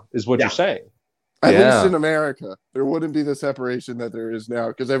right now, is what you're saying. At least in America, there wouldn't be the separation that there is now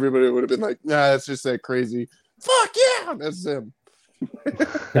because everybody would have been like, nah, it's just that crazy. Fuck yeah, that's them.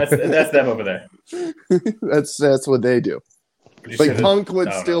 That's them over there. That's what they do. Punk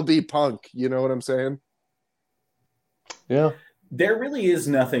would still be punk. You know what I'm saying? Yeah. There really is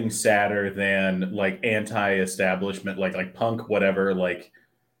nothing sadder than anti-establishment, like punk, whatever,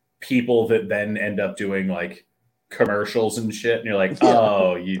 people that then end up doing commercials and shit, and you're like, Yeah.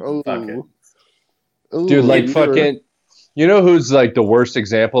 oh, you fucking. Dude, like you're- fucking. You know who's like the worst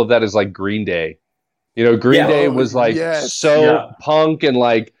example of that is like Green Day. You know, Green Yeah. Day Oh, was like yes. so Yeah. punk and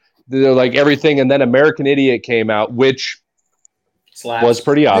like they're like everything, and then American Idiot came out, which Slaps. was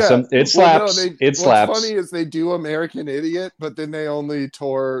pretty awesome. It slaps. Well, no, It slaps. What's funny is they do American Idiot, but then they only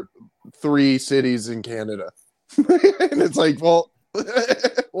tour 3 cities in Canada. And it's like, well,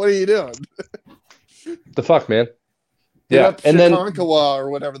 what are you doing? The fuck, man. Hit Yeah, up and then Chiconkawa or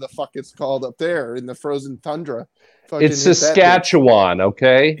whatever the fuck it's called up there in the frozen tundra. Fucking it's hit that bitch. Saskatchewan,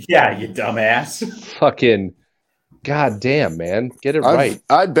 okay? Yeah, you dumbass. Fucking goddamn, man, get it right.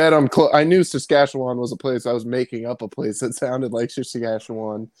 I bet I'm close. I knew Saskatchewan was a place. I was making up a place that sounded like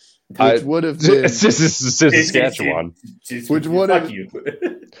Saskatchewan, which would have been. Saskatchewan. Which would Fuck have- you.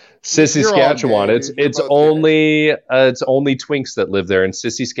 Sissy You're all Saskatchewan. gay, It's dude. You're it's both gay. only twinks that live there in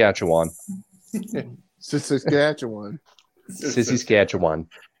Sissy Saskatchewan. Saskatchewan. Sissy Saskatchewan.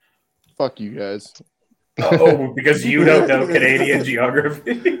 Fuck you guys. Oh, because you don't know Canadian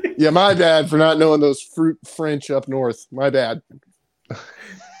geography. Yeah, my bad for not knowing those fruit French up north. My bad.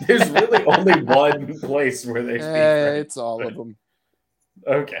 There's really only one place where they speak French. It's all of them.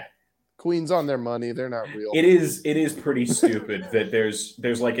 Okay. Queens on their money. They're not real. It is pretty stupid that there's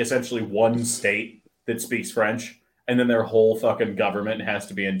like essentially one state that speaks French, and then their whole fucking government has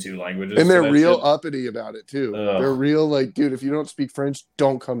to be in 2 languages. And they're for that real shit. uppity about it too. Ugh. They're real like, dude, if you don't speak French,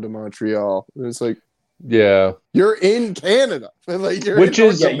 don't come to Montreal. And it's like, Yeah. you're in Canada. Like, you're Which in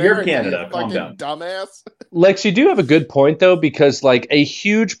is- North Yeah, you're America, Canada. you Calm fucking down. dumbass. Lex, you do have a good point though, because like a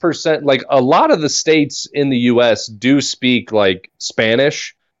huge percent, like a lot of the states in the U.S. do speak like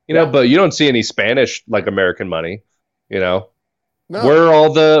Spanish, you know, Yeah. but you don't see any Spanish like American money, you know. No. We're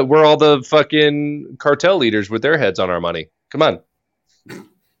all the fucking cartel leaders with their heads on our money. Come on.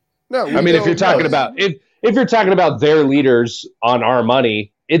 No, I mean, if you're talking about if you're talking about their leaders on our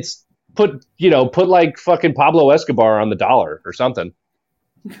money, it's put like fucking Pablo Escobar on the dollar or something.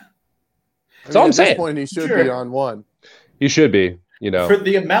 That's all I'm at saying. this point, he should Sure. be on one. You should be, you know. For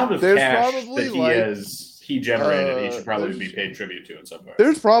the amount of There's cash probably, that like, he generated, he should probably there's- be paid tribute to in some way.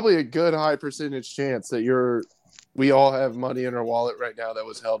 There's probably a good high percentage chance that we all have money in our wallet right now that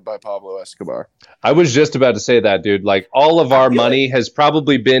was held by Pablo Escobar. I was just about to say that, dude. Like all of our feel money has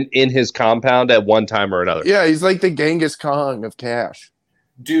probably been in his compound at one time or another. Yeah, he's like the Genghis Khan of cash.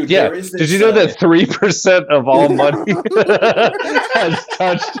 Dude, Yeah. there is this, Did you know that 3% of all money has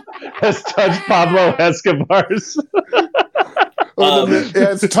touched Pablo Escobar's?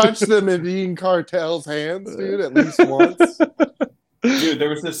 It's touched the Medellin cartel's hands, dude, at least once. dude, there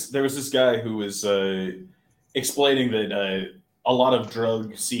was this guy who was explaining that a lot of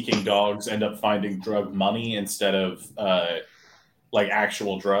drug-seeking dogs end up finding drug money instead of like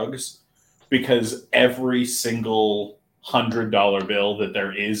actual drugs, because every single $100 bill that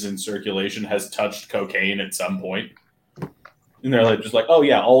there is in circulation has touched cocaine at some point. And they're like, just like, oh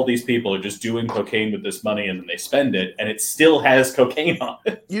yeah, all these people are just doing cocaine with this money, and then they spend it, and it still has cocaine on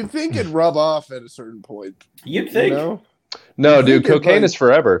it. You'd think it'd rub off at a certain point. You'd You think. know? No, You dude, think it, cocaine like- is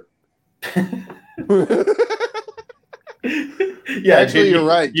forever. Yeah, Actually, dude, you're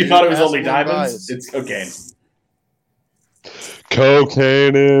right, You dude. thought it was Ask only Lynn diamonds? Bias. It's cocaine.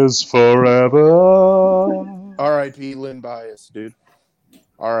 Cocaine is forever. R.I.P. Lynn Bias, dude.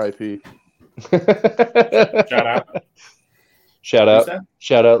 R.I.P. Shout out. Shout Who's out. that?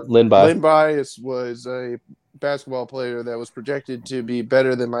 Shout out Lynn By. Lynn Bias was a basketball player that was projected to be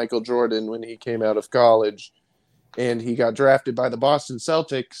better than Michael Jordan when he came out of college. And he got drafted by the Boston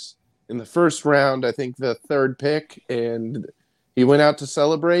Celtics in the first round, I think the 3rd pick. And he went out to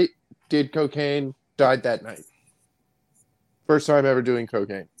celebrate, did cocaine, died that night. First time ever doing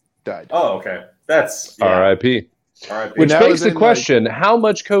cocaine. Died. Oh, okay. That's R.I.P. R.I.P. Which that begs was the in, question: how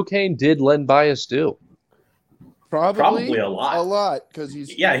much cocaine did Len Bias do? Probably a lot. A lot, because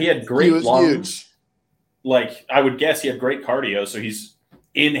he's Yeah, he had great he was lungs. huge. Like, I would guess he had great cardio, so he's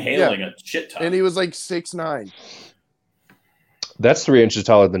inhaling a shit ton. And he was like 6'9". That's 3 inches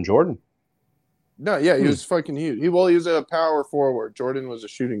taller than Jordan. No, yeah, he was fucking huge. He was a power forward. Jordan was a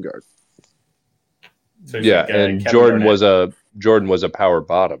shooting guard. So he's Yeah, like, and Kevin Jordan was a power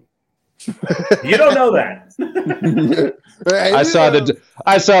bottom. Garnett. You don't know that.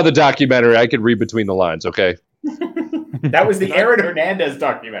 I saw the documentary. I could read between the lines. Okay. That was the Aaron Hernandez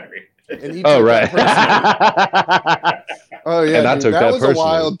documentary. And he Oh took right. that personally. Oh yeah, And I dude, took that was personally. a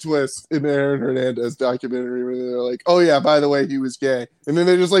wild twist in the Aaron Hernandez documentary where they're like, "Oh yeah, by the way, he was gay," and then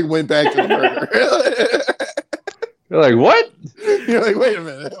they just like went back to the murder. You're like, what? You're like, "Wait a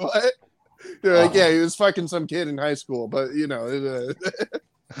minute, what?" They're like, "Yeah, he was fucking some kid in high school," but you know,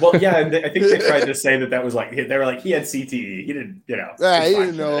 Well, yeah, and I think they tried to say that was like they were like he had CTE. He didn't, He it's fine.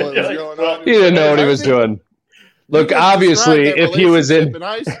 didn't know what was Like, going well, on. He didn't know what he was doing. Look, You just obviously, described that if he was in relationship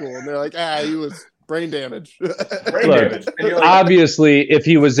high school, and they're like, he was brain damage. brain Look, damage. And you're like, obviously, if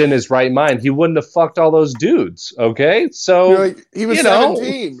he was in his right mind, he wouldn't have fucked all those dudes. Okay, so You're like, he was you know.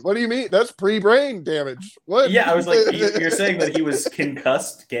 17. What do you mean? That's pre-brain damage. What? yeah, I was like, you're saying that he was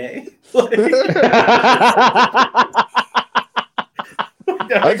concussed gay?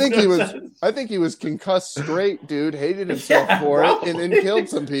 I think he was concussed straight, dude. Hated himself for it, and then killed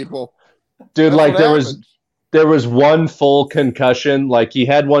some people. dude, That's like what there happened. was one full concussion. Like he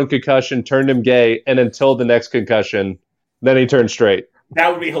had one concussion, turned him gay, and until the next concussion, then he turned straight. That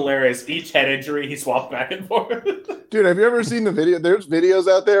would be hilarious. Each head injury, he swapped back and forth. Dude, have you ever seen the video? There's videos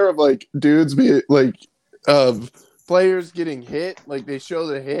out there of like dudes be like of players getting hit. Like they show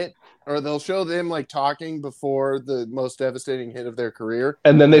the hit, or they'll show them like talking before the most devastating hit of their career.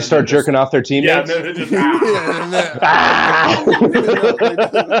 And then they start jerking off their Yeah, teammates. no, they're just Yeah, and then- Ah!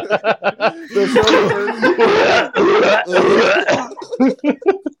 they'll show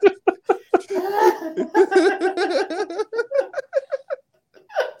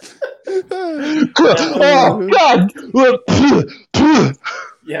Oh God!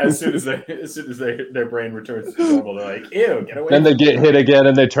 yeah. As soon as their brain returns to normal, they're like, "Ew, get away!" Then they from get me." hit again,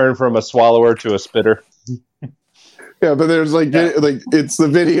 and they turn from a swallower to a spitter. Yeah, but there's like Yeah. like it's the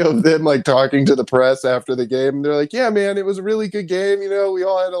video of them like talking to the press after the game. And they're like, "Yeah, man, it was a really good game. You know, we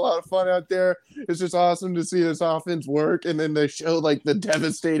all had a lot of fun out there. It's just awesome to see this offense work." And then they show like the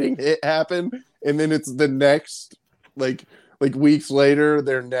devastating hit happen, and then it's the next like weeks later,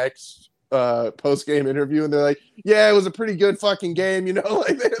 their next post game interview, and they're like, "Yeah, it was a pretty good fucking game. You know,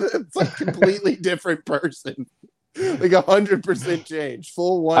 like it's like completely different person." Like 100% change,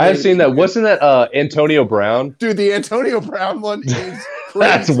 full one. I have seen that. Wasn't that Antonio Brown? Dude, the Antonio Brown one is crazy.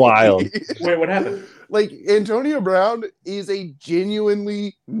 That's wild. Wait, what happened? Like Antonio Brown is a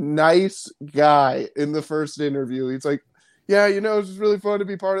genuinely nice guy in the first interview. He's like, "Yeah, you know, it's just really fun to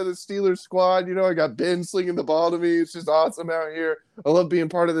be part of the Steelers squad. You know, I got Ben slinging the ball to me. It's just awesome out here. I love being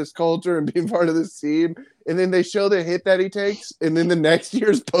part of this culture and being part of this team." And then they show the hit that he takes, and then the next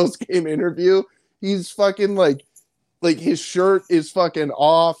year's post game interview, he's fucking like his shirt is fucking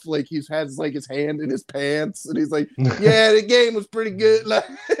off, like he's has like his hand in his pants, and he's like, "Yeah, the game was pretty good." Like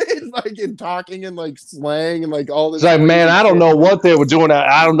he's like talking in like slang and like all this. It's like, man, I don't know what they were doing.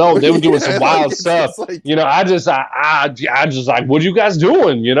 I don't know. They were doing some Yeah, wild like, it's stuff. just like- You know, I just like, what you guys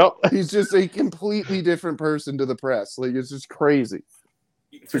doing? You know, He's just a completely different person to the press. Like it's just crazy.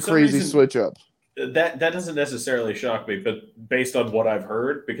 It's For a some crazy reason, switch up. that doesn't necessarily shock me, but based on what I've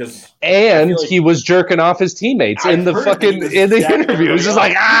heard, because and feel like- he was jerking off his teammates in I've the heard that he fucking was in the jacking interview. He's just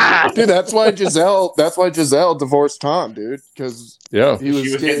everybody like, Dude, that's why Giselle divorced Tom, dude, because yeah. he was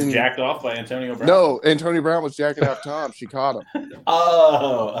she was getting getting jacked off by Antonio Brown. No, Antonio Brown was jacking off Tom. She caught him.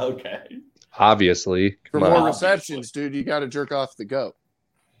 Oh, okay. Obviously, For come more on. receptions, dude, you got to jerk off the goat.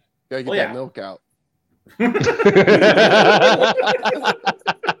 Gotta get Well, that yeah. milk out.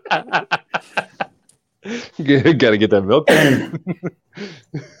 Gotta get that milk.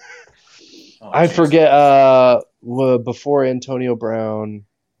 Oh, I jeez. forget. Before Antonio Brown,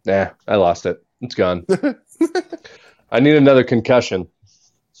 I lost it. It's gone. I need another concussion.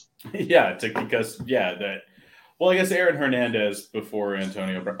 Yeah, that. Well, I guess Aaron Hernandez before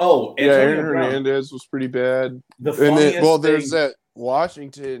Antonio Brown. Oh, Yeah, Antonio Aaron Brown. Hernandez was pretty bad. The And funniest then, well, thing, there's that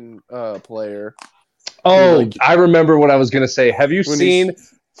Washington player. Oh, Like- I remember what I was gonna say. Have you When seen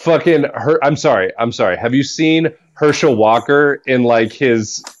fucking her? I'm sorry. Have you seen Herschel Walker in like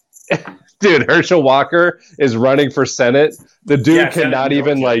his? Dude, Herschel Walker is running for Senate. The dude Yeah, Senate cannot in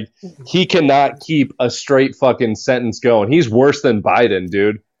even Georgia. he cannot keep a straight fucking sentence going. He's worse than Biden,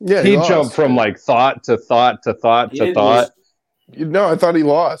 dude. Yeah, He lost. jumped from like thought to thought to thought to It thought. was- No, I thought he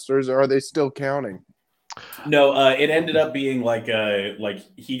lost, or are they still counting? No, it ended up being like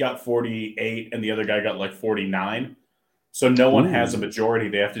he got 48 and the other guy got like 49. So no one has a majority.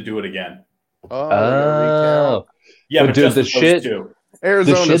 They have to do it again. Oh, they gotta recount. Yeah, But but dude, just the those shit- two. The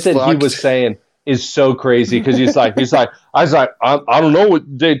Arizona shit that he was saying is so crazy because I don't know what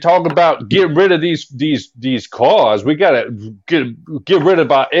they talk about. Get rid of these cars. We gotta get rid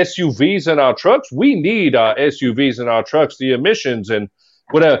of our SUVs and our trucks. We need our SUVs and our trucks. The emissions and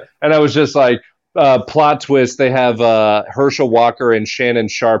whatever. And I was just like, plot twist. They have Herschel Walker and Shannon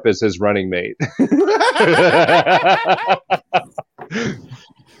Sharp as his running mate.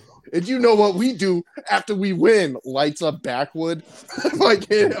 And you know what we do after we win? Lights up backwood, like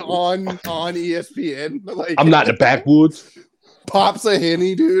on ESPN. Like I'm not in the backwoods. pops a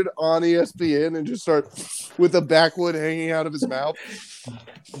henny, dude, on ESPN and just starts with a backwood hanging out of his mouth.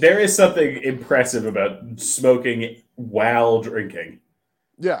 There is something impressive about smoking while drinking.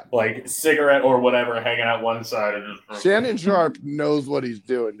 Yeah. Like cigarette or whatever hanging out one side and just Shannon Sharp knows what he's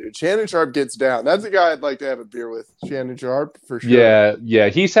doing, dude. Shannon Sharp gets down. That's a guy I'd like to have a beer with. Shannon Sharp, for sure. Yeah.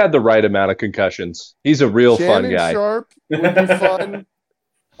 He's had the right amount of concussions. He's a real fun Shannon guy. Sharp would be fun.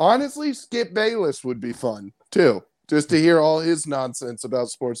 Honestly, Skip Bayless would be fun, too. Just to hear all his nonsense about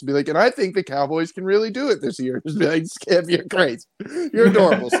sports and be like, and I think the Cowboys can really do it this year. Just be like, Skip, you're crazy. You're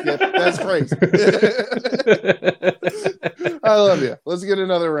adorable, Skip. That's crazy. I love you. Let's get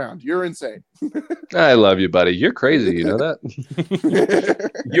another round. You're insane. I love you, buddy. You're crazy. You know that?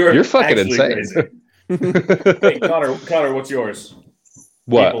 You're fucking insane. Hey, Connor, what's yours?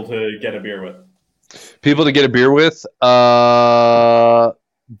 What? People to get a beer with. People to get a beer with?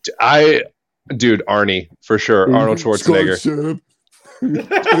 Dude, Arnie, for sure. Arnold Schwarzenegger.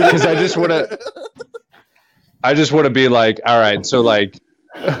 Because I just want to be like, all right, so like,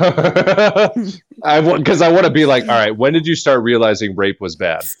 because I want to be like, all right, when did you start realizing rape was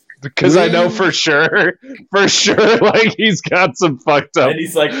bad? Because I know for sure, like he's got some fucked up. And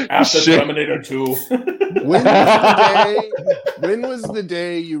he's like, after shit. Terminator 2. When was the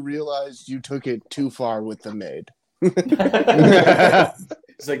day you realized you took it too far with the maid? It's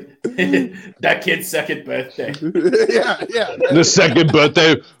like that kid's second birthday. Yeah. The second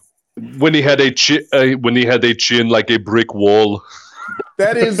birthday, when he had a chin like a brick wall.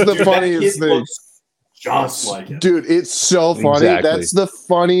 That is the Dude, funniest that kid thing. looks just like it. Dude, it's so funny. Exactly. That's the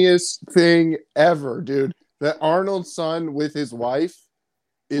funniest thing ever, dude. That Arnold's son with his wife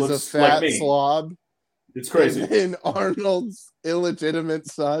is Looks a fat like me. slob. It's crazy. And Arnold's illegitimate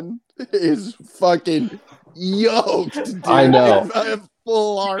son is fucking yoked, dude. I know.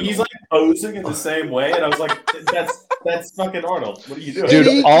 Full Arnold. He's like posing in the same way, and I was like, that's fucking Arnold. What are you doing? Dude,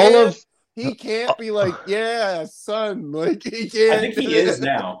 he can't be like, yeah, son. Like he can't. I think he is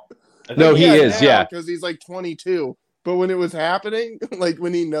now. No, he is, yeah. Because he's like 22. But when it was happening, like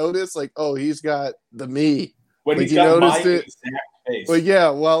when he noticed, like, oh, he's got the me. When like, he's he got my noticed it. exact face. Like, yeah,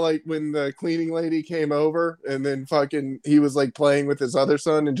 well, like when the cleaning lady came over and then fucking he was like playing with his other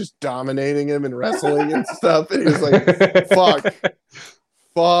son and just dominating him and wrestling and stuff. And he was like,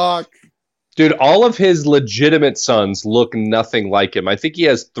 fuck. Dude, all of his legitimate sons look nothing like him. I think he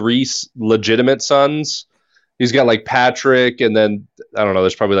has 3 legitimate sons. He's got like Patrick, and then I don't know.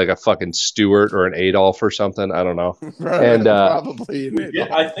 There's probably like a fucking Stuart or an Adolf or something. I don't know. And probably. Yeah,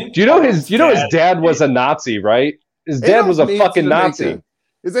 I think. Do you know his dad was a Nazi, right? His dad Adolf was a needs fucking to make Nazi.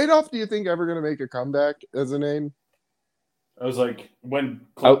 Is Adolf, do you think, ever going to make a comeback as a name? I was like, when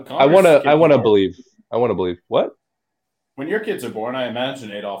I want to believe. I want to believe. What? When your kids are born, I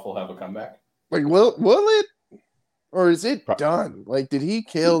imagine Adolf will have a comeback. Like, will it? Or is it done? Like, did he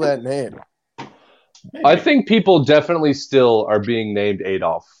kill that name? Maybe. I think people definitely still are being named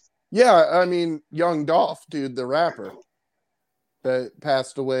Adolf. Yeah, I mean, Young Dolph, dude, the rapper that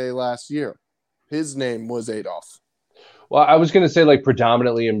passed away last year. His name was Adolf. Well, I was going to say like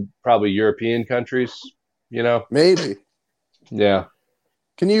predominantly in probably European countries, you know? Maybe. Yeah.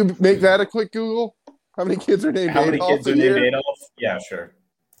 Can you make that a quick Google? How many kids are named How many Adolf kids a are named year? Adolf? Yeah, sure.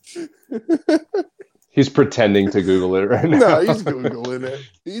 He's pretending to Google it right now. No, he's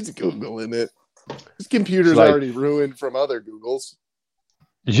Googling it. His computer's Like- already ruined from other Googles.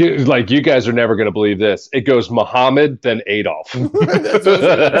 You guys are never going to believe this. It goes Muhammad, then Adolf. That's what-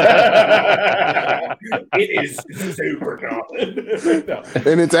 It is super common. No.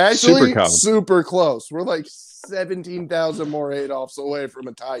 and it's actually Super common. super close. We're like 17,000 more Adolfs away from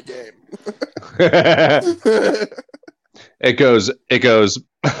a tie game. It goes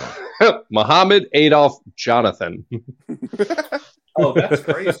Muhammad, Adolf, Jonathan. Oh, that's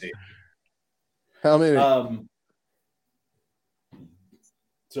crazy. How many?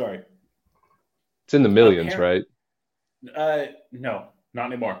 Sorry. It's in the millions, right? No, not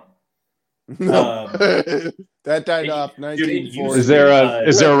anymore. No. That died off Dude, it used 1940.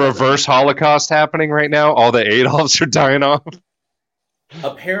 Is there a reverse Holocaust happening right now? All the Adolfs are dying off.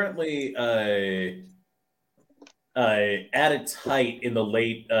 Apparently, at its height in the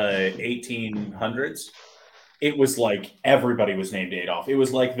late 1800s, it was like everybody was named Adolf. It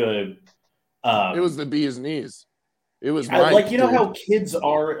was like the It was the bee's knees. It was like Mike, you know dude. how kids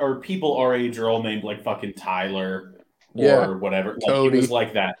are or people our age are all named like fucking Tyler or Yeah. whatever. Like, Cody. it was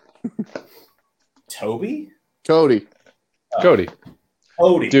like that. Toby? Cody. Cody.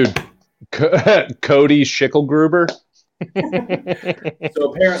 Cody. Dude, Cody Schickelgruber.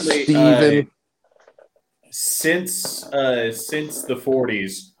 So apparently, Steven. since the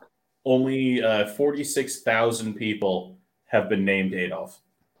 40s, only 46,000 people have been named Adolf.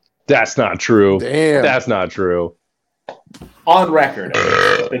 That's not true. Damn. That's not true. On record,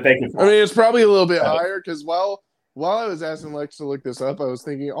 that they can. I mean, it's probably a little bit higher because while I was asking Lex to look this up, I was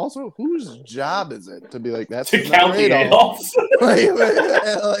thinking also whose job is it to be like that's to count the Adolfs.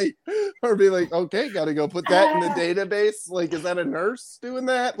 like, or be like, okay, got to go put that in the database. Like, is that a nurse doing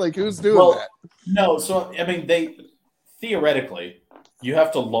that? Like, who's doing that? No, so I mean, they theoretically you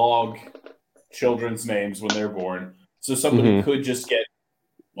have to log children's names when they're born, so somebody could just get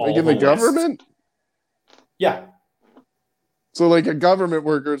all like in the government. Yeah. So like a government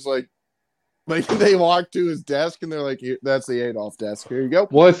worker's like they walk to his desk and they're like, "That's the Adolf desk. Here you go."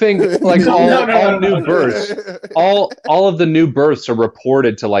 Well, I think like all new births, all of the new births are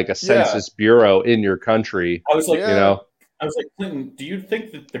reported to like a census bureau in your country. I was like, I was like, Clinton, do you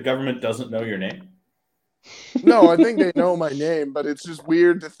think that the government doesn't know your name? No, I think they know my name, but it's just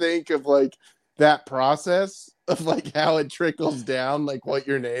weird to think of like that process of like how it trickles down, like what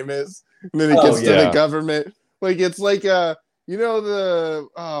your name is, and then it gets to the government. Like it's like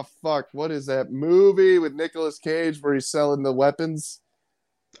what is that movie with Nicolas Cage where he's selling the weapons?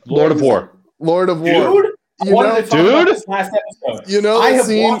 Lord of War. Lord of War. Dude, last episode. You know, I have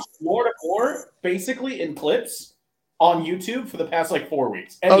watched Lord of War basically in clips on YouTube for the past like 4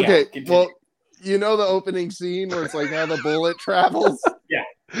 weeks. Anyhow, okay, continue. well, you know the opening scene where it's like how the bullet travels. Yeah.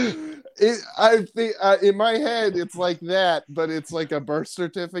 I think in my head it's like that, but it's like a birth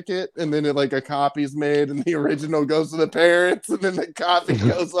certificate, and then like a copy's made, and the original goes to the parents, and then the copy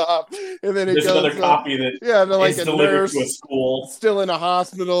goes off, and then there's another copy that like is a delivered nurse to a school, still in a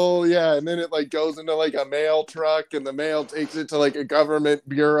hospital, and then it like goes into like a mail truck, and the mail takes it to like a government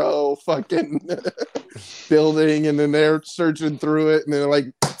bureau fucking building, and then they're searching through it, and then it like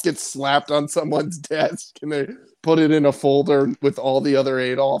gets slapped on someone's desk, and they put it in a folder with all the other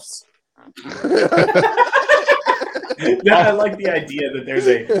Adolfs. I like the idea that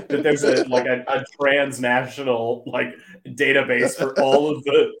there's a like a transnational like database for all of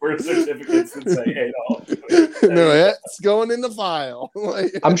the birth certificates that say Adolf. No, it's going in the file.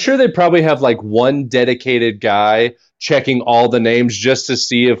 I'm sure they probably have like one dedicated guy checking all the names just to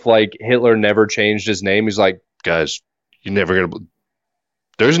see if like Hitler never changed his name. He's like, guys, you're never gonna.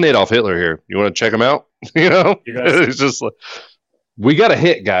 There's an Adolf Hitler here. You want to check him out? It's just like we got a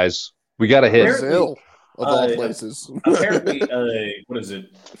hit, guys. We got a hit. Brazil, of all places. Apparently, what is it?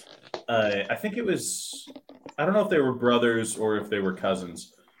 I think it was. I don't know if they were brothers or if they were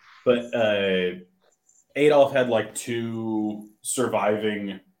cousins, but Adolf had like 2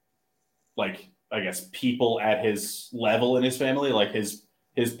 surviving, like I guess people at his level in his family. Like his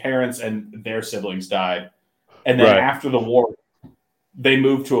parents and their siblings died, and then after the war, they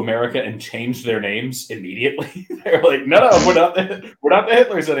moved to America and changed their names immediately. They're like, no, we're not the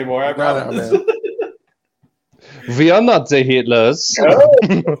Hitlers anymore. I promise. We are not the Hitlers.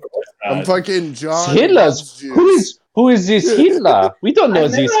 No. I'm fucking John. Hitlers. Who is this Hitler? We don't know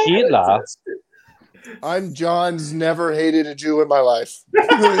this Hitler. I'm John's never hated a Jew in my life.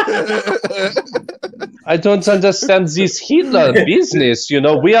 I don't understand this Hitler business.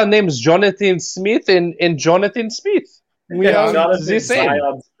 We are named Jonathan Smith and Jonathan Smith. We are the same.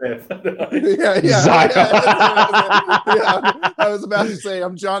 Zion Smith. Zion. I was about to say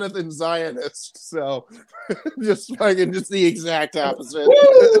I'm Jonathan Zionist, so just the exact opposite.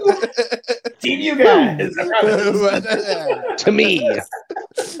 Team you guys. To me.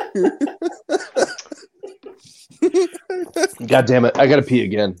 God damn it! I gotta pee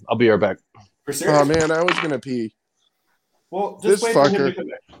again. I'll be right back. Oh man, I was gonna pee. Well, just wait for him to come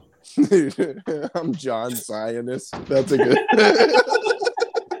back. I'm John Zionist. That's a good.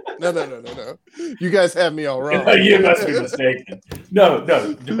 No. You guys have me all wrong. You must be mistaken. No.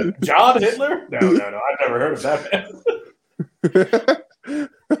 John Hitler? No. I've never heard of that man.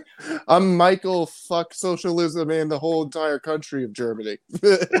 I'm Michael. Fuck socialism and the whole entire country of Germany.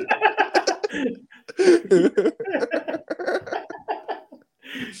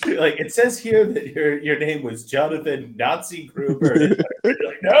 Like it says here that your name was Jonathan Nazi Gruber. You're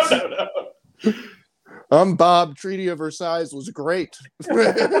like, no. I'm Bob. Treaty of Versailles was great.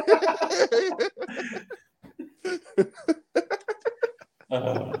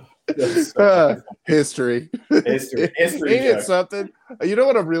 History. History. Ain't it something? You know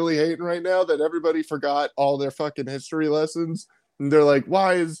what I'm really hating right now? That everybody forgot all their fucking history lessons, and they're like,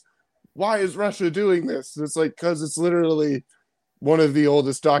 "Why is Russia doing this?" And it's like because it's literally one of the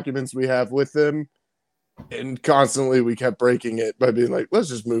oldest documents we have with them, and constantly we kept breaking it by being like, let's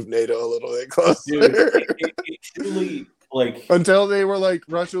just move NATO a little bit closer. Dude, it truly, like... Until they were like,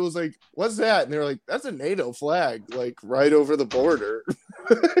 Russia was like, what's that? And they were like, that's a NATO flag, like, right over the border.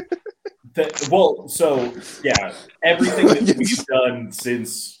 everything that we've done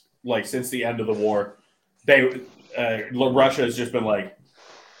since the end of the war, Russia has just been like,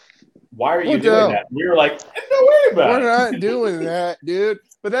 why are you doing that? We were like, no way about it. We're not doing that, dude.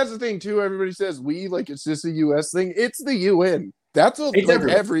 But that's the thing too. Everybody says it's just a U.S. thing. It's the UN. That's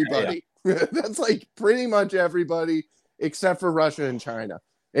everybody. Yeah. That's like pretty much everybody except for Russia and China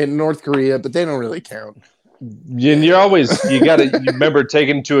and North Korea, but they don't really count. And you got to remember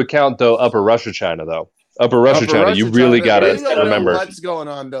taking into account though Upper Russia, China though. Upper Russia, China. You really got to remember what's going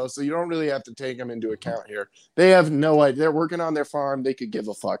on though, so you don't really have to take them into account here. They have no idea. They're working on their farm. They could give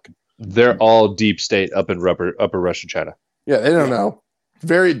a fuck. They're all deep state up in Upper Russia, China. Yeah, they don't know.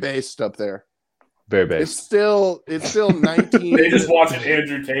 Very based up there. Very based. It's still 19. They just watching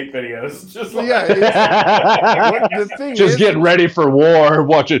Andrew Tate videos. The thing just getting ready for war.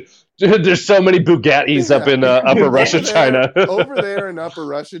 Watching. There's so many Bugattis up in Upper Russia, China. Over there in Upper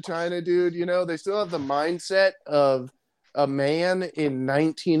Russia, China, dude, they still have the mindset of a man in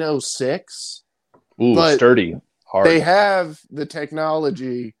 1906. Ooh, but sturdy, hard. They have the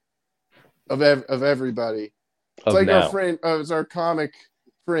technology of everybody. It's like now. Our friend, as our comic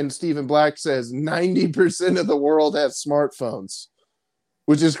friend Stephen Black says, 90% of the world has smartphones,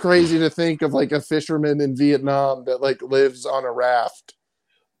 which is crazy to think of, like a fisherman in Vietnam that like lives on a raft.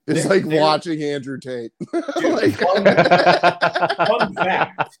 It's like watching Andrew Tate. Dude, fun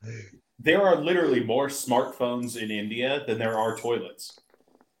fact: there are literally more smartphones in India than there are toilets.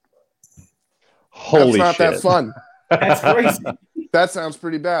 Holy That's not shit! that fun. That's crazy. That sounds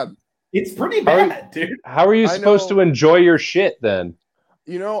pretty bad. It's pretty bad, dude. How are you supposed to enjoy your shit then?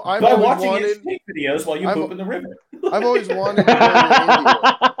 I've by always watching wanted videos while you poop in the river. I've always wanted to go to India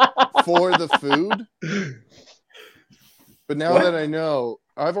for the food, but now that I know,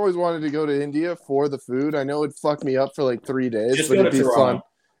 I've always wanted to go to India for the food. I know it'd fuck me up for like 3 days, but it'd be fun.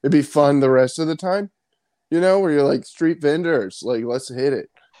 It'd be fun the rest of the time. Where you're like street vendors, like let's hit it.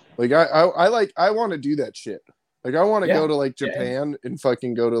 Like I want to do that shit. Like I want to go to like Japan and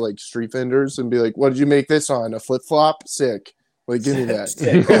fucking go to like street vendors and be like, what did you make this on? A flip flop? Sick. Like, give me that.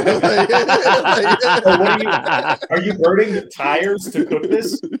 Are you burning the tires to cook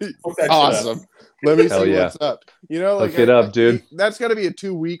this? Awesome. Let me see what's up. Look it up, dude. That's got to be a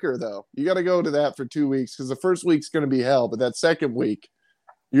 2-weeker though. You got to go to that for 2 weeks because the first week's going to be hell, but that second week,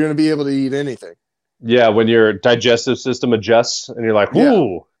 you're going to be able to eat anything. Yeah, when your digestive system adjusts and you're like,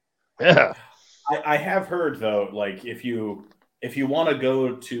 "Ooh, yeah." I have heard though, like if you want to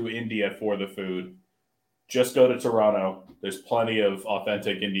go to India for the food, just go to Toronto. There's plenty of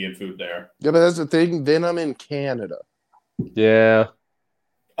authentic Indian food there. Yeah, but that's the thing. Then I'm in Canada. Yeah.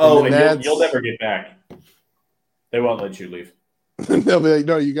 Oh, and you'll never get back. They won't let you leave. They'll be like,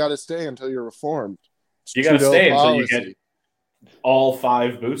 no, you got to stay until you're reformed. You got to stay until you get all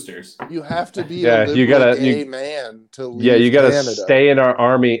 5 boosters. You have to be a gay man to leave. Yeah, you got to Canada. stay in our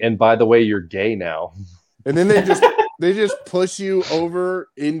army. And by the way, you're gay now. And then they just push you over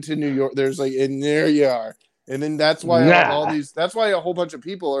into New York. There's like, and there you are. And then that's why that's why a whole bunch of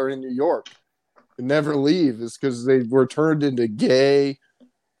people are in New York and never leave, is because they were turned into gay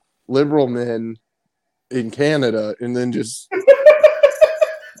liberal men in Canada, and then just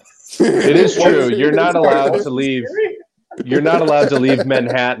it is true. You're not allowed to leave. You're not allowed to leave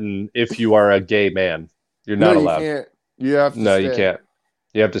Manhattan if you are a gay man. You're not allowed. You can't. You have to No, stay. You can't.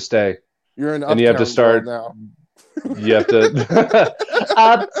 You have to stay. You're an and you have to start now. You have to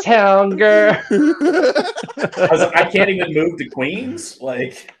uptown girl. I can't even move to Queens.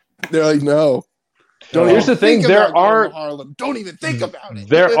 Like they're like, no. Here's the thing: there are Harlem. Don't even think about it.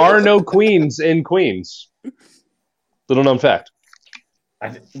 There are no queens in Queens. Little known fact.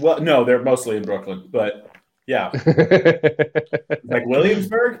 No, they're mostly in Brooklyn, but yeah, like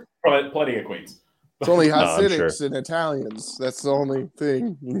Williamsburg, plenty of queens. It's only Hasidics and Italians. That's the only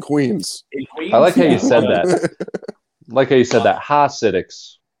thing in Queens. I like how you said that.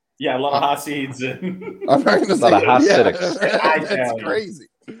 Hasidics. Yeah, a lot of Hasids. I'm not going to say a lot of Hasidics. That's crazy.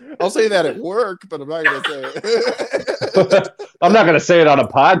 I'll say that at work, but I'm not going to say it. I'm not going to say it on a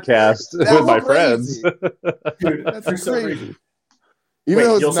podcast with my friends. Dude, that's crazy. Even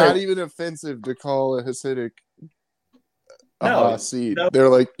though it's not even offensive to call a Hasidic a Hasid. No. They're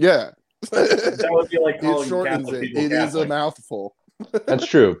like, yeah. That would be like it shortens it. It is a mouthful. That's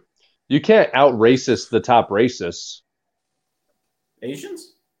true. You can't out racist the top racists.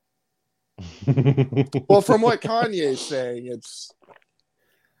 Asians? Well, from what Kanye's saying, it's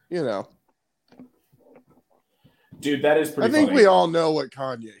Dude, that is pretty I think funny. we all know what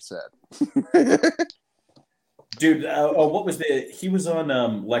Kanye said. Dude, what was he was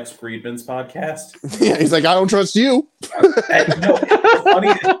on Lex Friedman's podcast. Yeah, he's like, I don't trust you. No, it's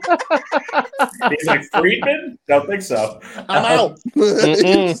funny. He's like, Friedman? Don't think so. I'm out.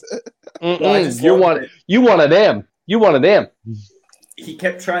 I just You love want it. you wanted them. You wanted them. He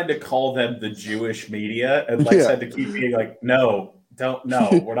kept trying to call them the Jewish media, and Lex had to keep being like, "No, don't. No,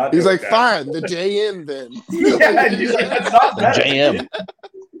 we're not." He's doing like, that. fine, the JN then. Yeah, and he's like, "That's not better. JM.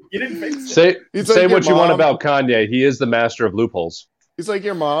 You didn't fix it." Say He's say like what your you want mom. about Kanye. He is the master of loopholes. He's like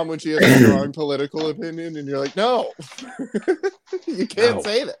your mom when she has a strong political opinion, and you're like, no, you can't No.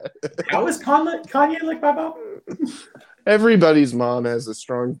 say that. How is Kanye like my mom? Everybody's mom has a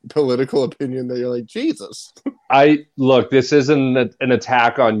strong political opinion that you're like, Jesus. I look. This isn't an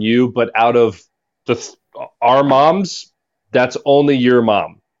attack on you, but out of our moms, that's only your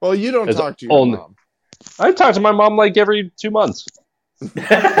mom. Well, you don't It's talk to your only- mom. I talk to my mom like every 2 months.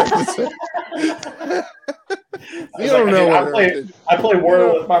 You don't know what I play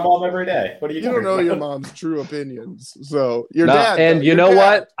Wordle with my mom every day. What are you? you don't know your mom's true opinions. So your No, dad, and though, you your know dad,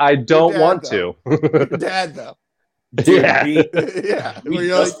 what? I don't dad, want though. to. Your dad, though. Dude, Yeah. Yeah, we where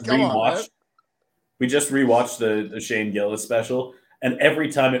you're just like, come on, man. rewatched. We just rewatched the Shane Gillis special, and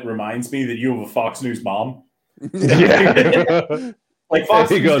every time it reminds me that you have a Fox News mom. Yeah. Like Fox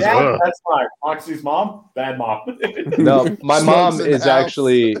He News goes, dad, "Ugh." that's fine. Fox News mom, bad mom. No, my Smokes mom in the is house.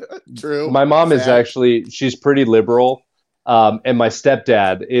 actually True. my mom is Sad. actually she's pretty liberal, and my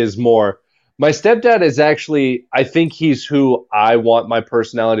stepdad is more. My stepdad is actually I think he's who I want my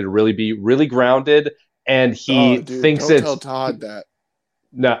personality to really be, really grounded, and he Oh, dude, thinks don't it's tell Todd that.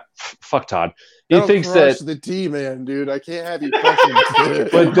 no fuck Todd. He That'll thinks crush that the T, man, dude. I can't have you fucking.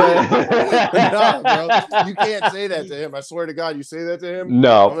 But no, bro, you can't say that to him. I swear to God, you say that to him.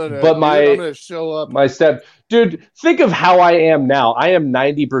 no, but I'm my gonna show up. my step dude, think of how I am now. I am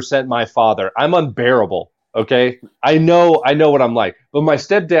 90% my father. I'm unbearable. Okay, I know what I'm like. But my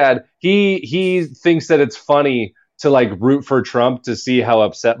stepdad, he thinks that it's funny to like root for Trump to see how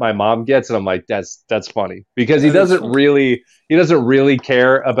upset my mom gets, and I'm like, that's funny because he That is doesn't funny. really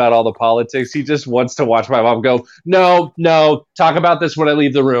care about all the politics. He just wants to watch my mom go, no, talk about this when I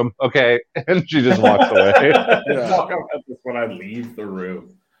leave the room, okay? And she just walks away. Yeah. Talk about this when I leave the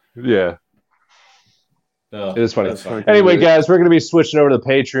room. Yeah. Oh, It is funny. that's funny. Anyway, guys, we're gonna be switching over to the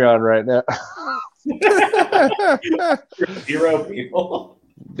Patreon right now. 0 people.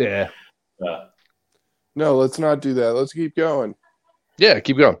 Yeah. No, let's not do that. Let's keep going. Yeah,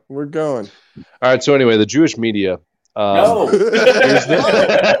 keep going. We're going. All right. So anyway, the Jewish media. No.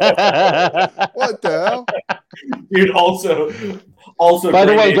 What the hell? Dude, also By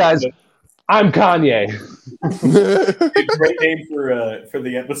the great way, name guys, I'm Kanye. great name for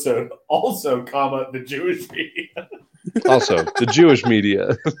the episode. Also, the Jewish media. Also, the Jewish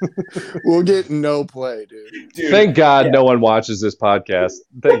media. We'll get no play, dude. Dude, Thank God yeah. no one watches this podcast.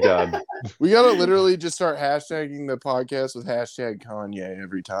 Thank God. We gotta literally just start hashtagging the podcast with hashtag Kanye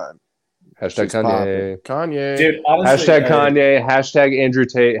every time. Hashtag Just pop Kanye. it. Kanye. Dude, honestly, Hashtag Kanye. Hashtag Andrew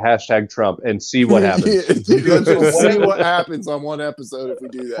Tate. Hashtag Trump. And see what happens. Yeah, dude, let's just see what happens on one episode if we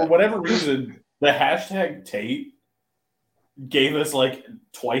do For that. whatever reason, the hashtag Tate gave us like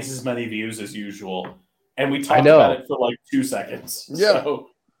twice as many views as usual, and we talked know. about it for like 2 seconds. Yeah. So,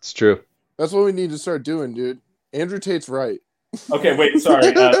 It's true. That's what we need to start doing, dude. Andrew Tate's right. okay, wait, sorry,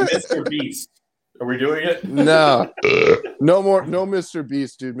 Mr. Beast. Are we doing it? No. No more. No Mr.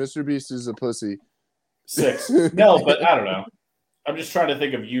 Beast, dude. Mr. Beast is a pussy. 6. No, but I don't know. I'm just trying to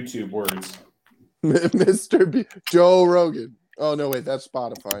think of YouTube words. Mr. Beast. Joe Rogan. Oh, no, wait. That's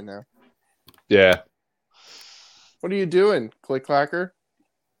Spotify now. Yeah. What are you doing, Click Clacker?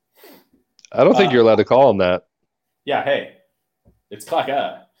 I don't think you're allowed to call him that. Yeah, hey, it's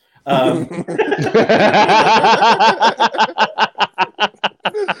Clacka.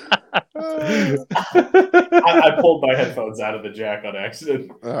 I pulled my headphones out of the jack on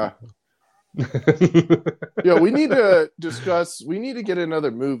accident. Yeah, we need to discuss. We need to get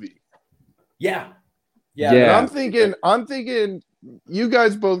another movie. Yeah. Yeah. And I'm thinking you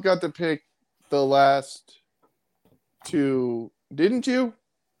guys both got to pick the last two, didn't you?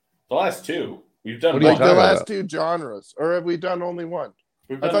 The last 2. We've done What are you Like one. the talking last about? two genres. Or have we done only one?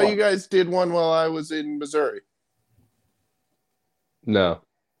 We've I done thought one. you guys did one while I was in Missouri. No.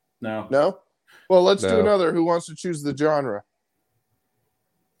 No. No? Well, let's do No. another. Who wants to choose the genre?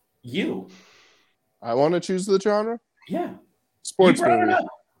 You. I want to choose the genre. Yeah. Sports You brought it movie. up.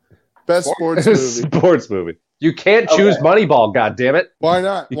 Best sports movie. Sports movie. You can't choose Okay. Moneyball, goddammit. Why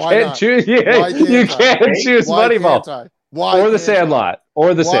not? You Why can't not? choose yeah, Why can't you I? can't choose Why Moneyball. can't I? Why Or the can't I? Sandlot.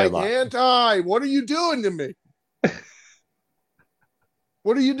 Or the Why Sandlot. can't I? What are you doing to me?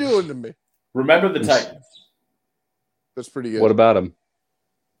 What are you doing to me? Remember the Titans. That's pretty good. What about him?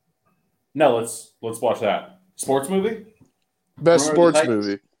 No, let's watch that. Sports movie? Best Remember the sports Titans?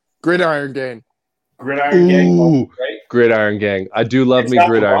 movie? Gridiron Gang. Gridiron Gang, Ooh, right? Gridiron Gang. I do love It's me got The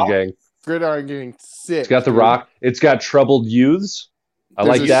Gridiron Rock. Gang. Gridiron Gang, sick. It's got The dude. Rock. It's got Troubled Youths. I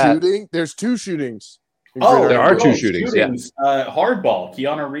There's like a that. shooting. There's 2 shootings. in Oh, Gridiron there are Gang. 2 shootings, yeah. Hardball,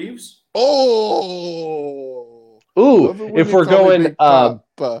 Keanu Reeves. Oh. Ooh, Love it when if they we're call me going, Big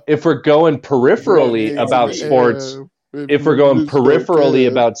Papa. if we're going peripherally Yeah, about yeah, sports, if we're going peripherally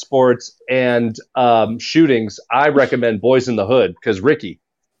about sports and shootings, I recommend Boys in the Hood because Ricky.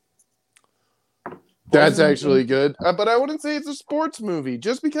 That's actually good. But I wouldn't say it's a sports movie.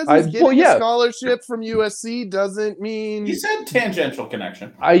 Just because he's getting a scholarship from USC doesn't mean... You said tangential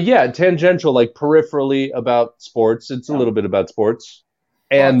connection. Tangential, like peripherally about sports. It's a little bit about sports.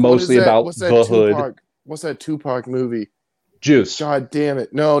 And Fuck, what mostly is that? about What's that the Tupac? hood. What's that Tupac movie? Juice. God damn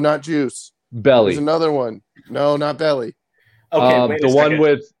it. No, not Juice. Belly. There's another one. No, not Belly. Okay, wait the a one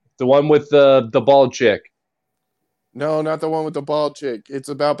second. with the bald chick. No, not the one with the bald chick. It's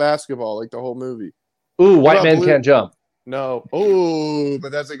about basketball, like the whole movie. Ooh, What White about Man Blue- Can't Jump. No. Oh,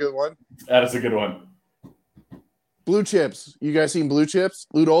 but that's a good one. That is a good one. Blue Chips. You guys seen Blue Chips?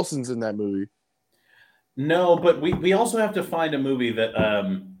 Lute Olson's in that movie. No, but we also have to find a movie that,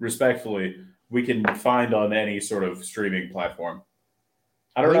 respectfully, we can find on any sort of streaming platform.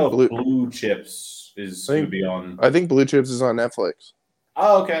 I don't I know think if Blue Chips is I going think- to be on. I think Blue Chips is on Netflix.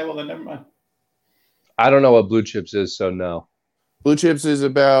 Oh, okay. Well, then never mind. I don't know what Blue Chips is, so no. Blue Chips is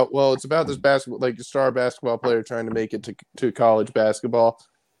about, it's about this basketball, like a star basketball player trying to make it to college basketball.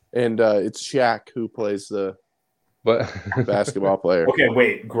 And it's Shaq who plays the But basketball player. Okay,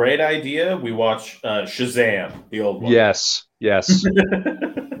 wait. Great idea. We watch Shazam, the old one. yes.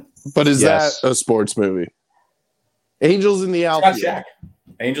 But is Yes. that a sports movie? Angels in the It's got Outfield. Shaq.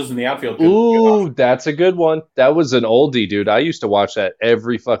 Angels in the Outfield. Good Ooh, that's a good one. That was an oldie, dude. I used to watch that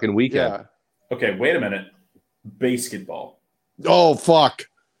every fucking weekend. Yeah. Okay, wait a minute. Basketball. Oh, fuck.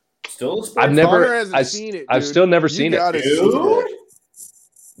 Still a sports I've never. Connor hasn't seen it, I've dude. still never You seen it. gotta see Dude? that.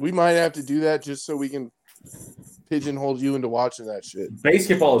 We might have to do that just so we can pigeonhole you into watching that shit.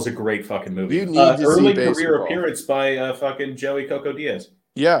 Basketball is a great fucking movie. You need to see early career Basketball. appearance by fucking Joey Coco Diaz.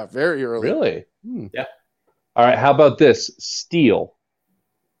 Yeah, very early. Really? Yeah. All right. How about this? Steel.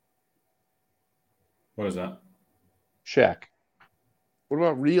 What is that? Shaq. What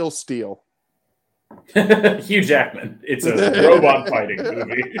about Real Steel? Hugh Jackman. It's a robot fighting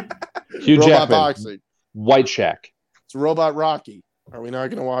movie. Hugh Robot Jackman. boxing. White Shaq. It's Robot Rocky. Are we not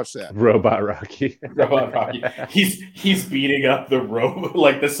going to watch that? Robot Rocky. Robot Rocky. He's beating up the rope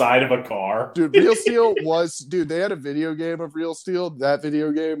like the side of a car. Dude, Real Steel was... Dude, they had a video game of Real Steel. That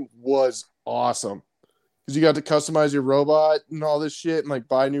video game was awesome. Because you got to customize your robot and all this shit and, like,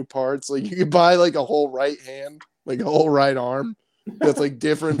 buy new parts. Like, you could buy, like, a whole right hand, like, a whole right arm that's, like,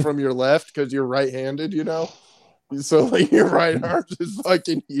 different from your left because you're right-handed, you know? So, like, your right arm is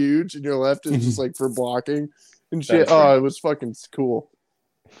fucking huge and your left is just, like, for blocking and shit. That's right. Oh, it was fucking cool.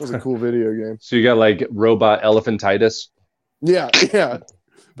 It was a cool video game. So you got like robot elephantitis. Yeah.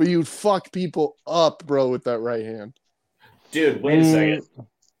 But you'd fuck people up, bro, with that right hand. Dude, wait a second.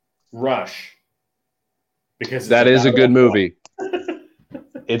 Rush. Because That is a good movie.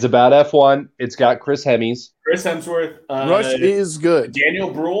 It's about F1. It's got Chris Hemmes. Chris Hemsworth. Rush is good.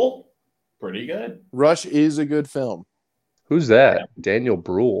 Daniel Bruhl. Pretty good. Rush is a good film. Who's that? Daniel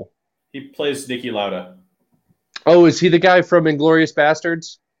Bruhl. He plays Nicky Lauda. Oh, is he the guy from Inglourious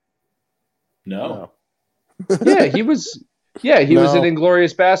Bastards? No. Yeah, he was. Yeah, he was in No.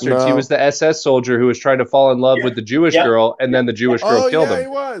 Inglourious Bastards. He No. was the SS soldier who was trying to fall in love with the Jewish Yeah. girl, and then the Jewish girl Oh, killed yeah, him. he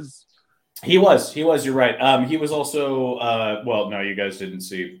was. He was. You're right. He was also. Well, no, you guys didn't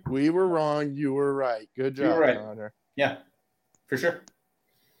see. We were wrong. You were right. Good You job, were right. Connor. Yeah, for sure.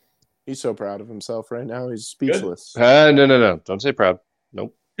 He's so proud of himself right now. He's speechless. No. Don't say proud.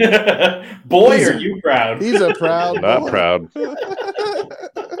 Boy, He's- are you proud? He's a proud Not boy. proud.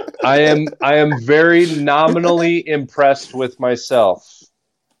 I am very nominally impressed with myself.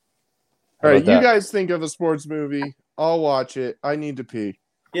 How All right, about you that? guys think of a sports movie. I'll watch it. I need to pee.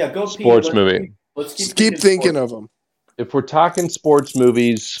 Yeah, go pee. Sports Let's movie. Let's Just keep thinking of them. If we're talking sports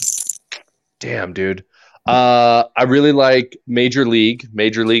movies, damn, dude. I really like Major League.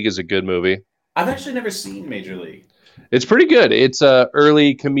 Major League is a good movie. I've actually never seen Major League. It's pretty good. It's a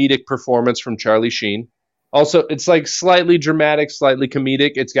early comedic performance from Charlie Sheen. Also, it's like slightly dramatic, slightly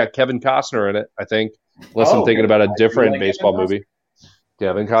comedic. It's got Kevin Costner in it, I think. Unless I'm thinking about a I different like baseball Kevin Costner. movie.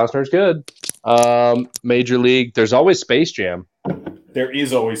 Kevin Costner's good. Major League. There's always Space Jam. There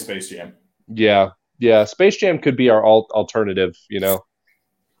is always Space Jam. Yeah. Space Jam could be our alternative, you know.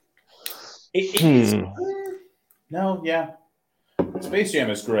 It is. No, yeah. Space Jam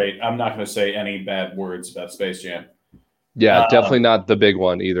is great. I'm not going to say any bad words about Space Jam. Yeah, definitely not the big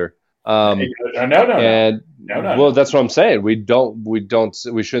one either. No. And No. well, that's what I'm saying. We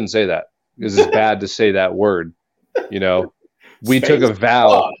shouldn't say that because it's bad to say that word. You know, we took a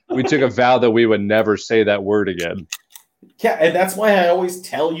vow. We took a vow that we would never say that word again. Yeah, and that's why I always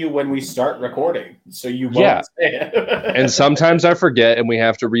tell you when we start recording, so you won't say it. And sometimes I forget, and we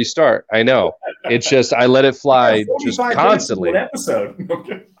have to restart. I know. It's just I let it fly just constantly. An episode.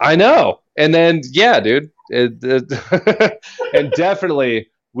 I know. And then dude. And definitely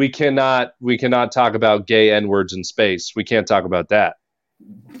we cannot talk about gay N-words in space. We can't talk about that.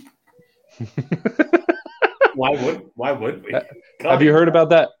 Why would we? Have you heard about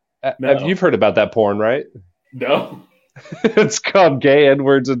that? No. You've heard about that porn, right? No. It's called Gay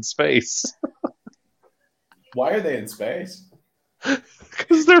N-words in Space. Why are they in space?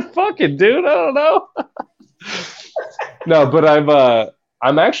 Because they're fucking, dude. I don't know. No, but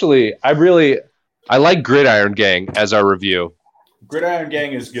I like Gridiron Gang as our review. Gridiron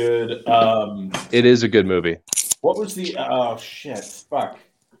Gang is good. It is a good movie. What was the? Oh shit! Fuck.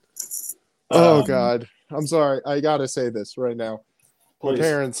 Oh God, I'm sorry. I gotta say this right now. Please. My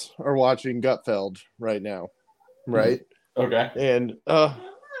parents are watching Gutfeld right now, right? Okay. And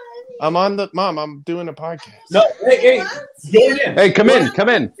I'm on the mom. I'm doing a podcast. No, hey, get in. Hey, come in,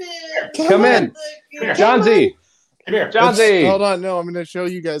 John Z. Come here, John Z. Hold on, no, I'm gonna show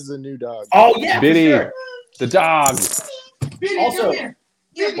you guys the new dog. Oh yeah, Biddy, for the dog. sure. Also,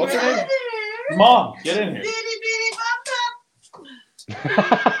 what's her name? Mom, get in here.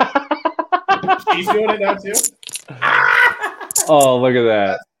 She's doing it now too. Oh, look at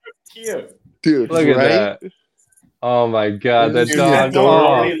that. Cute. Dude, Look at right? that. Oh my God, that Dude, dog. That dog Oh.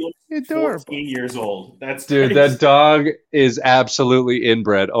 already looks Adorable. 14 years old. That's Dude, crazy. that dog is absolutely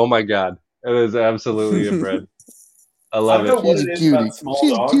inbred. Oh my God. It is absolutely inbred. I I love don't know it. what She's it a is cutie. about small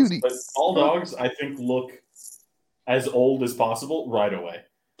She's a dogs, cutie. but small dogs, I think, look as old as possible right away.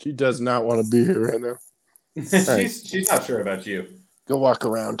 She does not want to be here right now. She's not sure about you. Go walk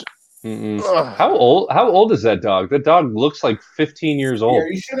around. Mm-mm. Ugh. How old is that dog? That dog looks like 15 years old. Yeah,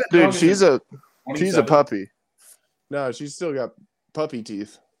 you should have Dude, known she's it a was she's a 27. puppy. No, she's still got puppy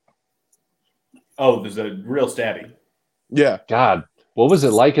teeth. Oh, there's a real stabby. Yeah. God, what was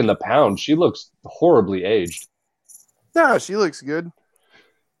it like in the pound? She looks horribly aged. No, she looks good.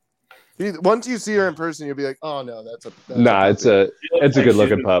 Once you see her in person, you'll be like, "Oh no, that's a Nah, it's a good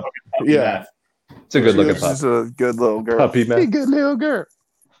looking pup. Yeah. It's a good looking She's pup. just a good little girl. Puppy man. Hey, good little girl."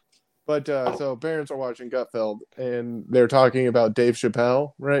 But so parents are watching Gutfeld, and they're talking about Dave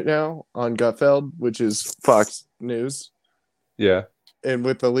Chappelle right now on Gutfeld, which is Fox News, Yeah. and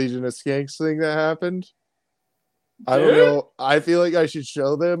with the Legion of Skanks thing that happened. I don't know. I feel like I should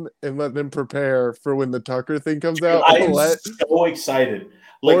show them and let them prepare for when the Tucker thing comes out. I am so excited.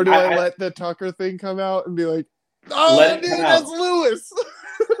 Like, Or do I let the Tucker thing come out and be like, "Oh, Let it dude, come that's out. Lewis."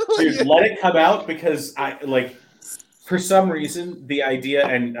 dude, let it come out because I like. For some reason, the idea,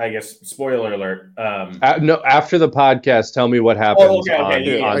 and I guess spoiler alert. No, after the podcast, tell me what happens okay, on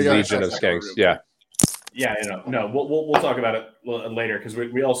yeah, I got Legion it. of Skanks. Yeah. Yeah, no, we'll talk about it later because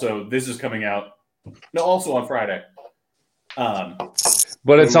we also this is coming out. No, also on Friday.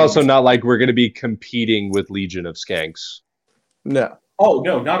 But it's also not like we're going to be competing with Legion of Skanks. No, Oh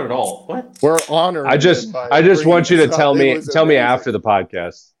no, not at all. What? we're honored. I just want you to tell me after the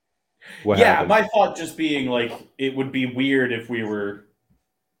podcast what Yeah, happened. my thought just being like it would be weird if we were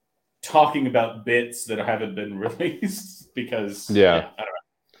talking about bits that haven't been released because Yeah. I don't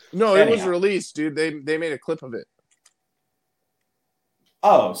know. No, it was Anyhow. released, dude. They made a clip of it.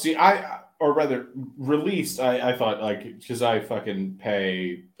 Oh, see, or rather released. I thought like because I fucking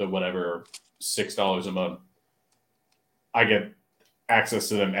pay the whatever $6 a month, I get access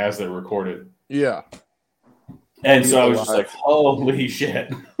to them as they're recorded, Yeah, and so I was Live. just like, holy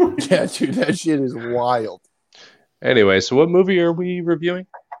shit. yeah, dude, that shit is wild. Anyway, so what movie are we reviewing?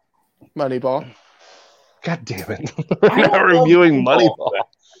 Moneyball. God damn it. I We're not don't know reviewing Moneyball.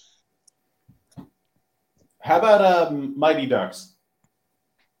 Moneyball. How about Mighty Ducks?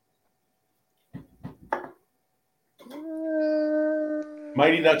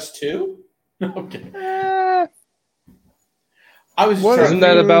 Mighty Ducks 2? Okay. I was What trying Isn't to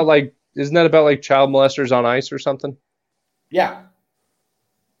that figure- about like child molesters on ice or something? yeah,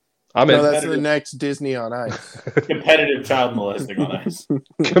 I'm No, in. that's the next Disney on Ice. competitive child molesting on ice.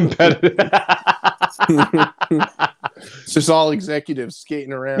 Competitive. It's just all executives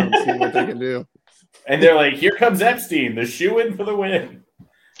skating around, seeing what they can do. And they're like, here comes Epstein, the shoe-in for the win.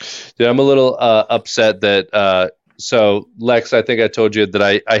 Dude, I'm a little upset that so Lex, I think I told you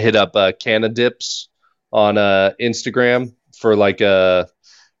that I hit up Canadips on Instagram for like a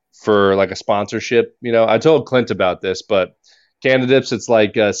sponsorship. You know, I told Clint about this, but Canada-Dips, it's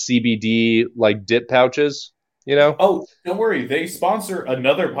like CBD like dip pouches, you know? Oh, don't worry. They sponsor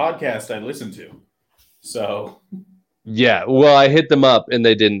another podcast I listen to. So Yeah. Well, I hit them up and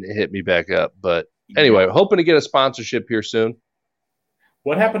they didn't hit me back up. But anyway, hoping to get a sponsorship here soon.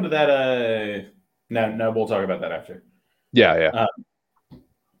 what happened to that? No, we'll talk about that after. Yeah.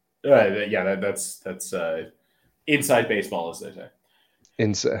 That's inside baseball, as they say.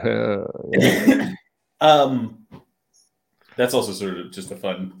 That's also sort of just a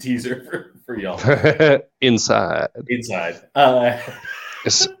fun teaser for y'all. Inside.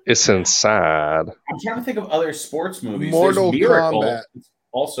 It's inside. I'm trying to think of other sports movies. Mortal There's Miracle. Kombat. It's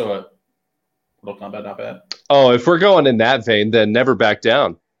also a Mortal Kombat, not bad. Oh, if we're going in that vein, then Never Back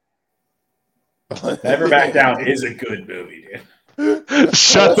Down. Never Back Down is a good movie, dude.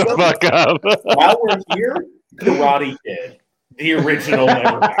 Shut the fuck up. While we're here, Karate Kid, the original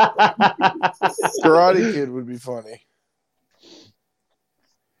Never Back Down. Karate Kid would be funny.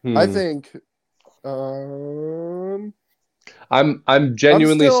 I think. I'm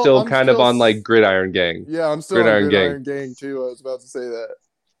genuinely still kind of on like Gridiron Gang. Yeah, I'm still Gridiron on Gridiron Gang too. I was about to say that.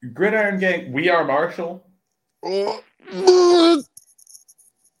 Gridiron Gang, We Are Marshall. Are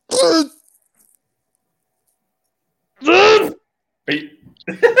you-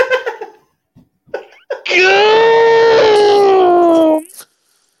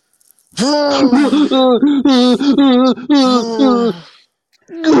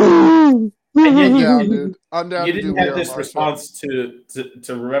 Yeah, dude. I'm down You to do didn't We have Are this Marshall. response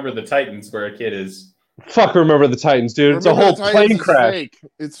to Remember the Titans, where a kid is. Fuck, Remember the Titans, dude. It's a Remember whole the Titans plane is crash. Fake.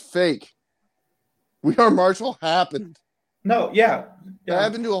 It's fake. We Are Marshall happened. No, yeah. It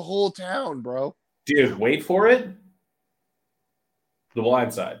happened to a whole town, bro. Dude, wait for it. The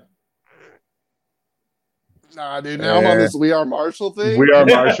Blind Side. Nah, dude. Now I'm on this We Are Marshall thing. We Are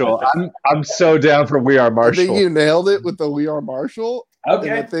Marshall. I'm so down for We Are I think Marshall. you nailed it with the We Are Marshall. Okay.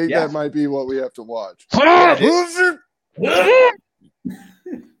 And I think that might be what we have to watch. Yeah,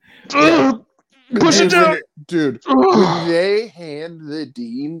 Push it down. Dude, when they hand the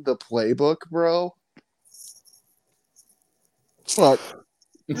dean the playbook, bro. Fuck.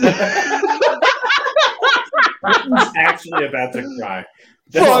 He's actually about to cry.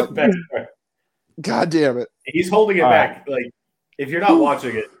 Fuck. That's the best. God damn it. He's holding it All back. Like, if you're not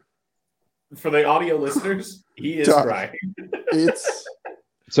watching it, for the audio listeners, he is Dog. crying. It's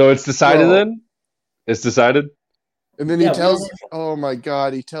So it's decided Bro. then? It's decided? and then Yeah, he tells oh my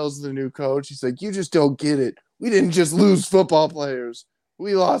god, he tells the new coach, he's like, you just don't get it. We didn't just lose football players.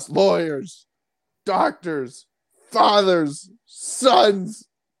 We lost lawyers, doctors, fathers, sons.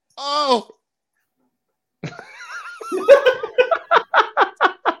 Oh,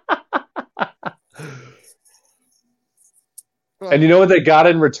 And you know what they got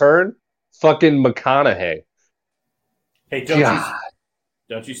in return? Fucking McConaughey. Hey, God.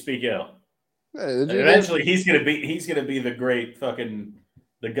 don't you speak ill. Hey, And eventually, he's gonna be the great fucking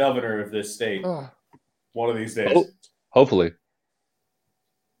the governor of this state oh. one of these days. Oh. Hopefully.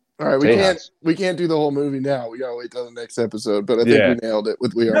 All right, Tejas. we can't do the whole movie now. We gotta wait till the next episode. But I think Yeah. we nailed it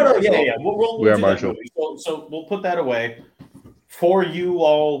with We Are No, Marshall. yeah. We'll We Are do that Marshall. movie. So we'll put that away for you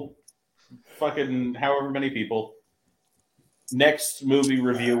all. Fucking however many people. Next movie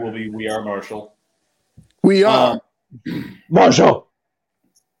review will be We Are Marshall. We are Marshall!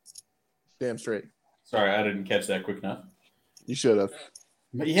 damn straight. Sorry, I didn't catch that quick enough. You should have.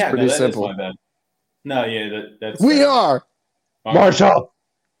 But yeah, pretty that is simple. my bad. No, yeah, that's We are. Marshall!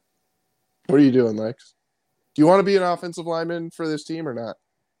 What are you doing, Lex? Do you want to be an offensive lineman for this team or not?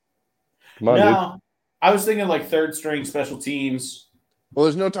 Come on, dude. No, I was thinking like third string special teams. Well,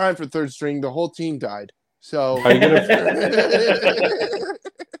 there's no time for third string. The whole team died. So Are you gonna-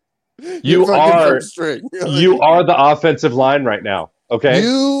 You're You fucking are- third string. You are the offensive line right now, okay?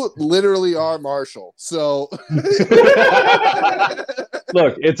 You literally are Marshall. So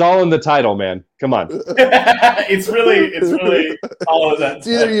Look, it's all in the title, man. Come on. it's really all of that. it's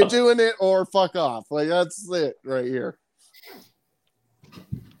either you're doing it or fuck off. Like that's it right here.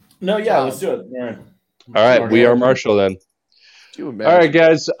 No, yeah, let's do it. All right. All right, We Are Marshall then. Do you All imagine? right,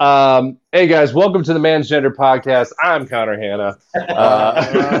 guys. Hey, guys, welcome to the Man's Gender Podcast. I'm Connor Hanna.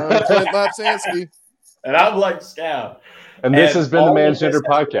 Clint Lapsansky. And I'm like Scout. And this And has been the all Man's of this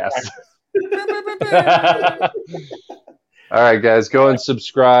Gender has Podcast. All right, guys, go and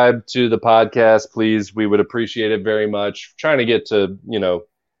subscribe to the podcast, please. We would appreciate it very much. Trying to get to,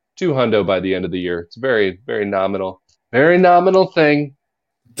 200 by the end of the year. It's a very, very nominal thing.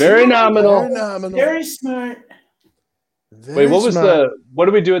 Very nominal. Very nominal. Very smart. Wait, what was smart. what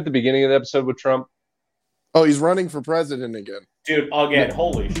did we do at the beginning of the episode with Trump? Oh, he's running for president again. Dude, again,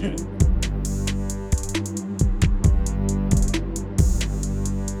 holy shit.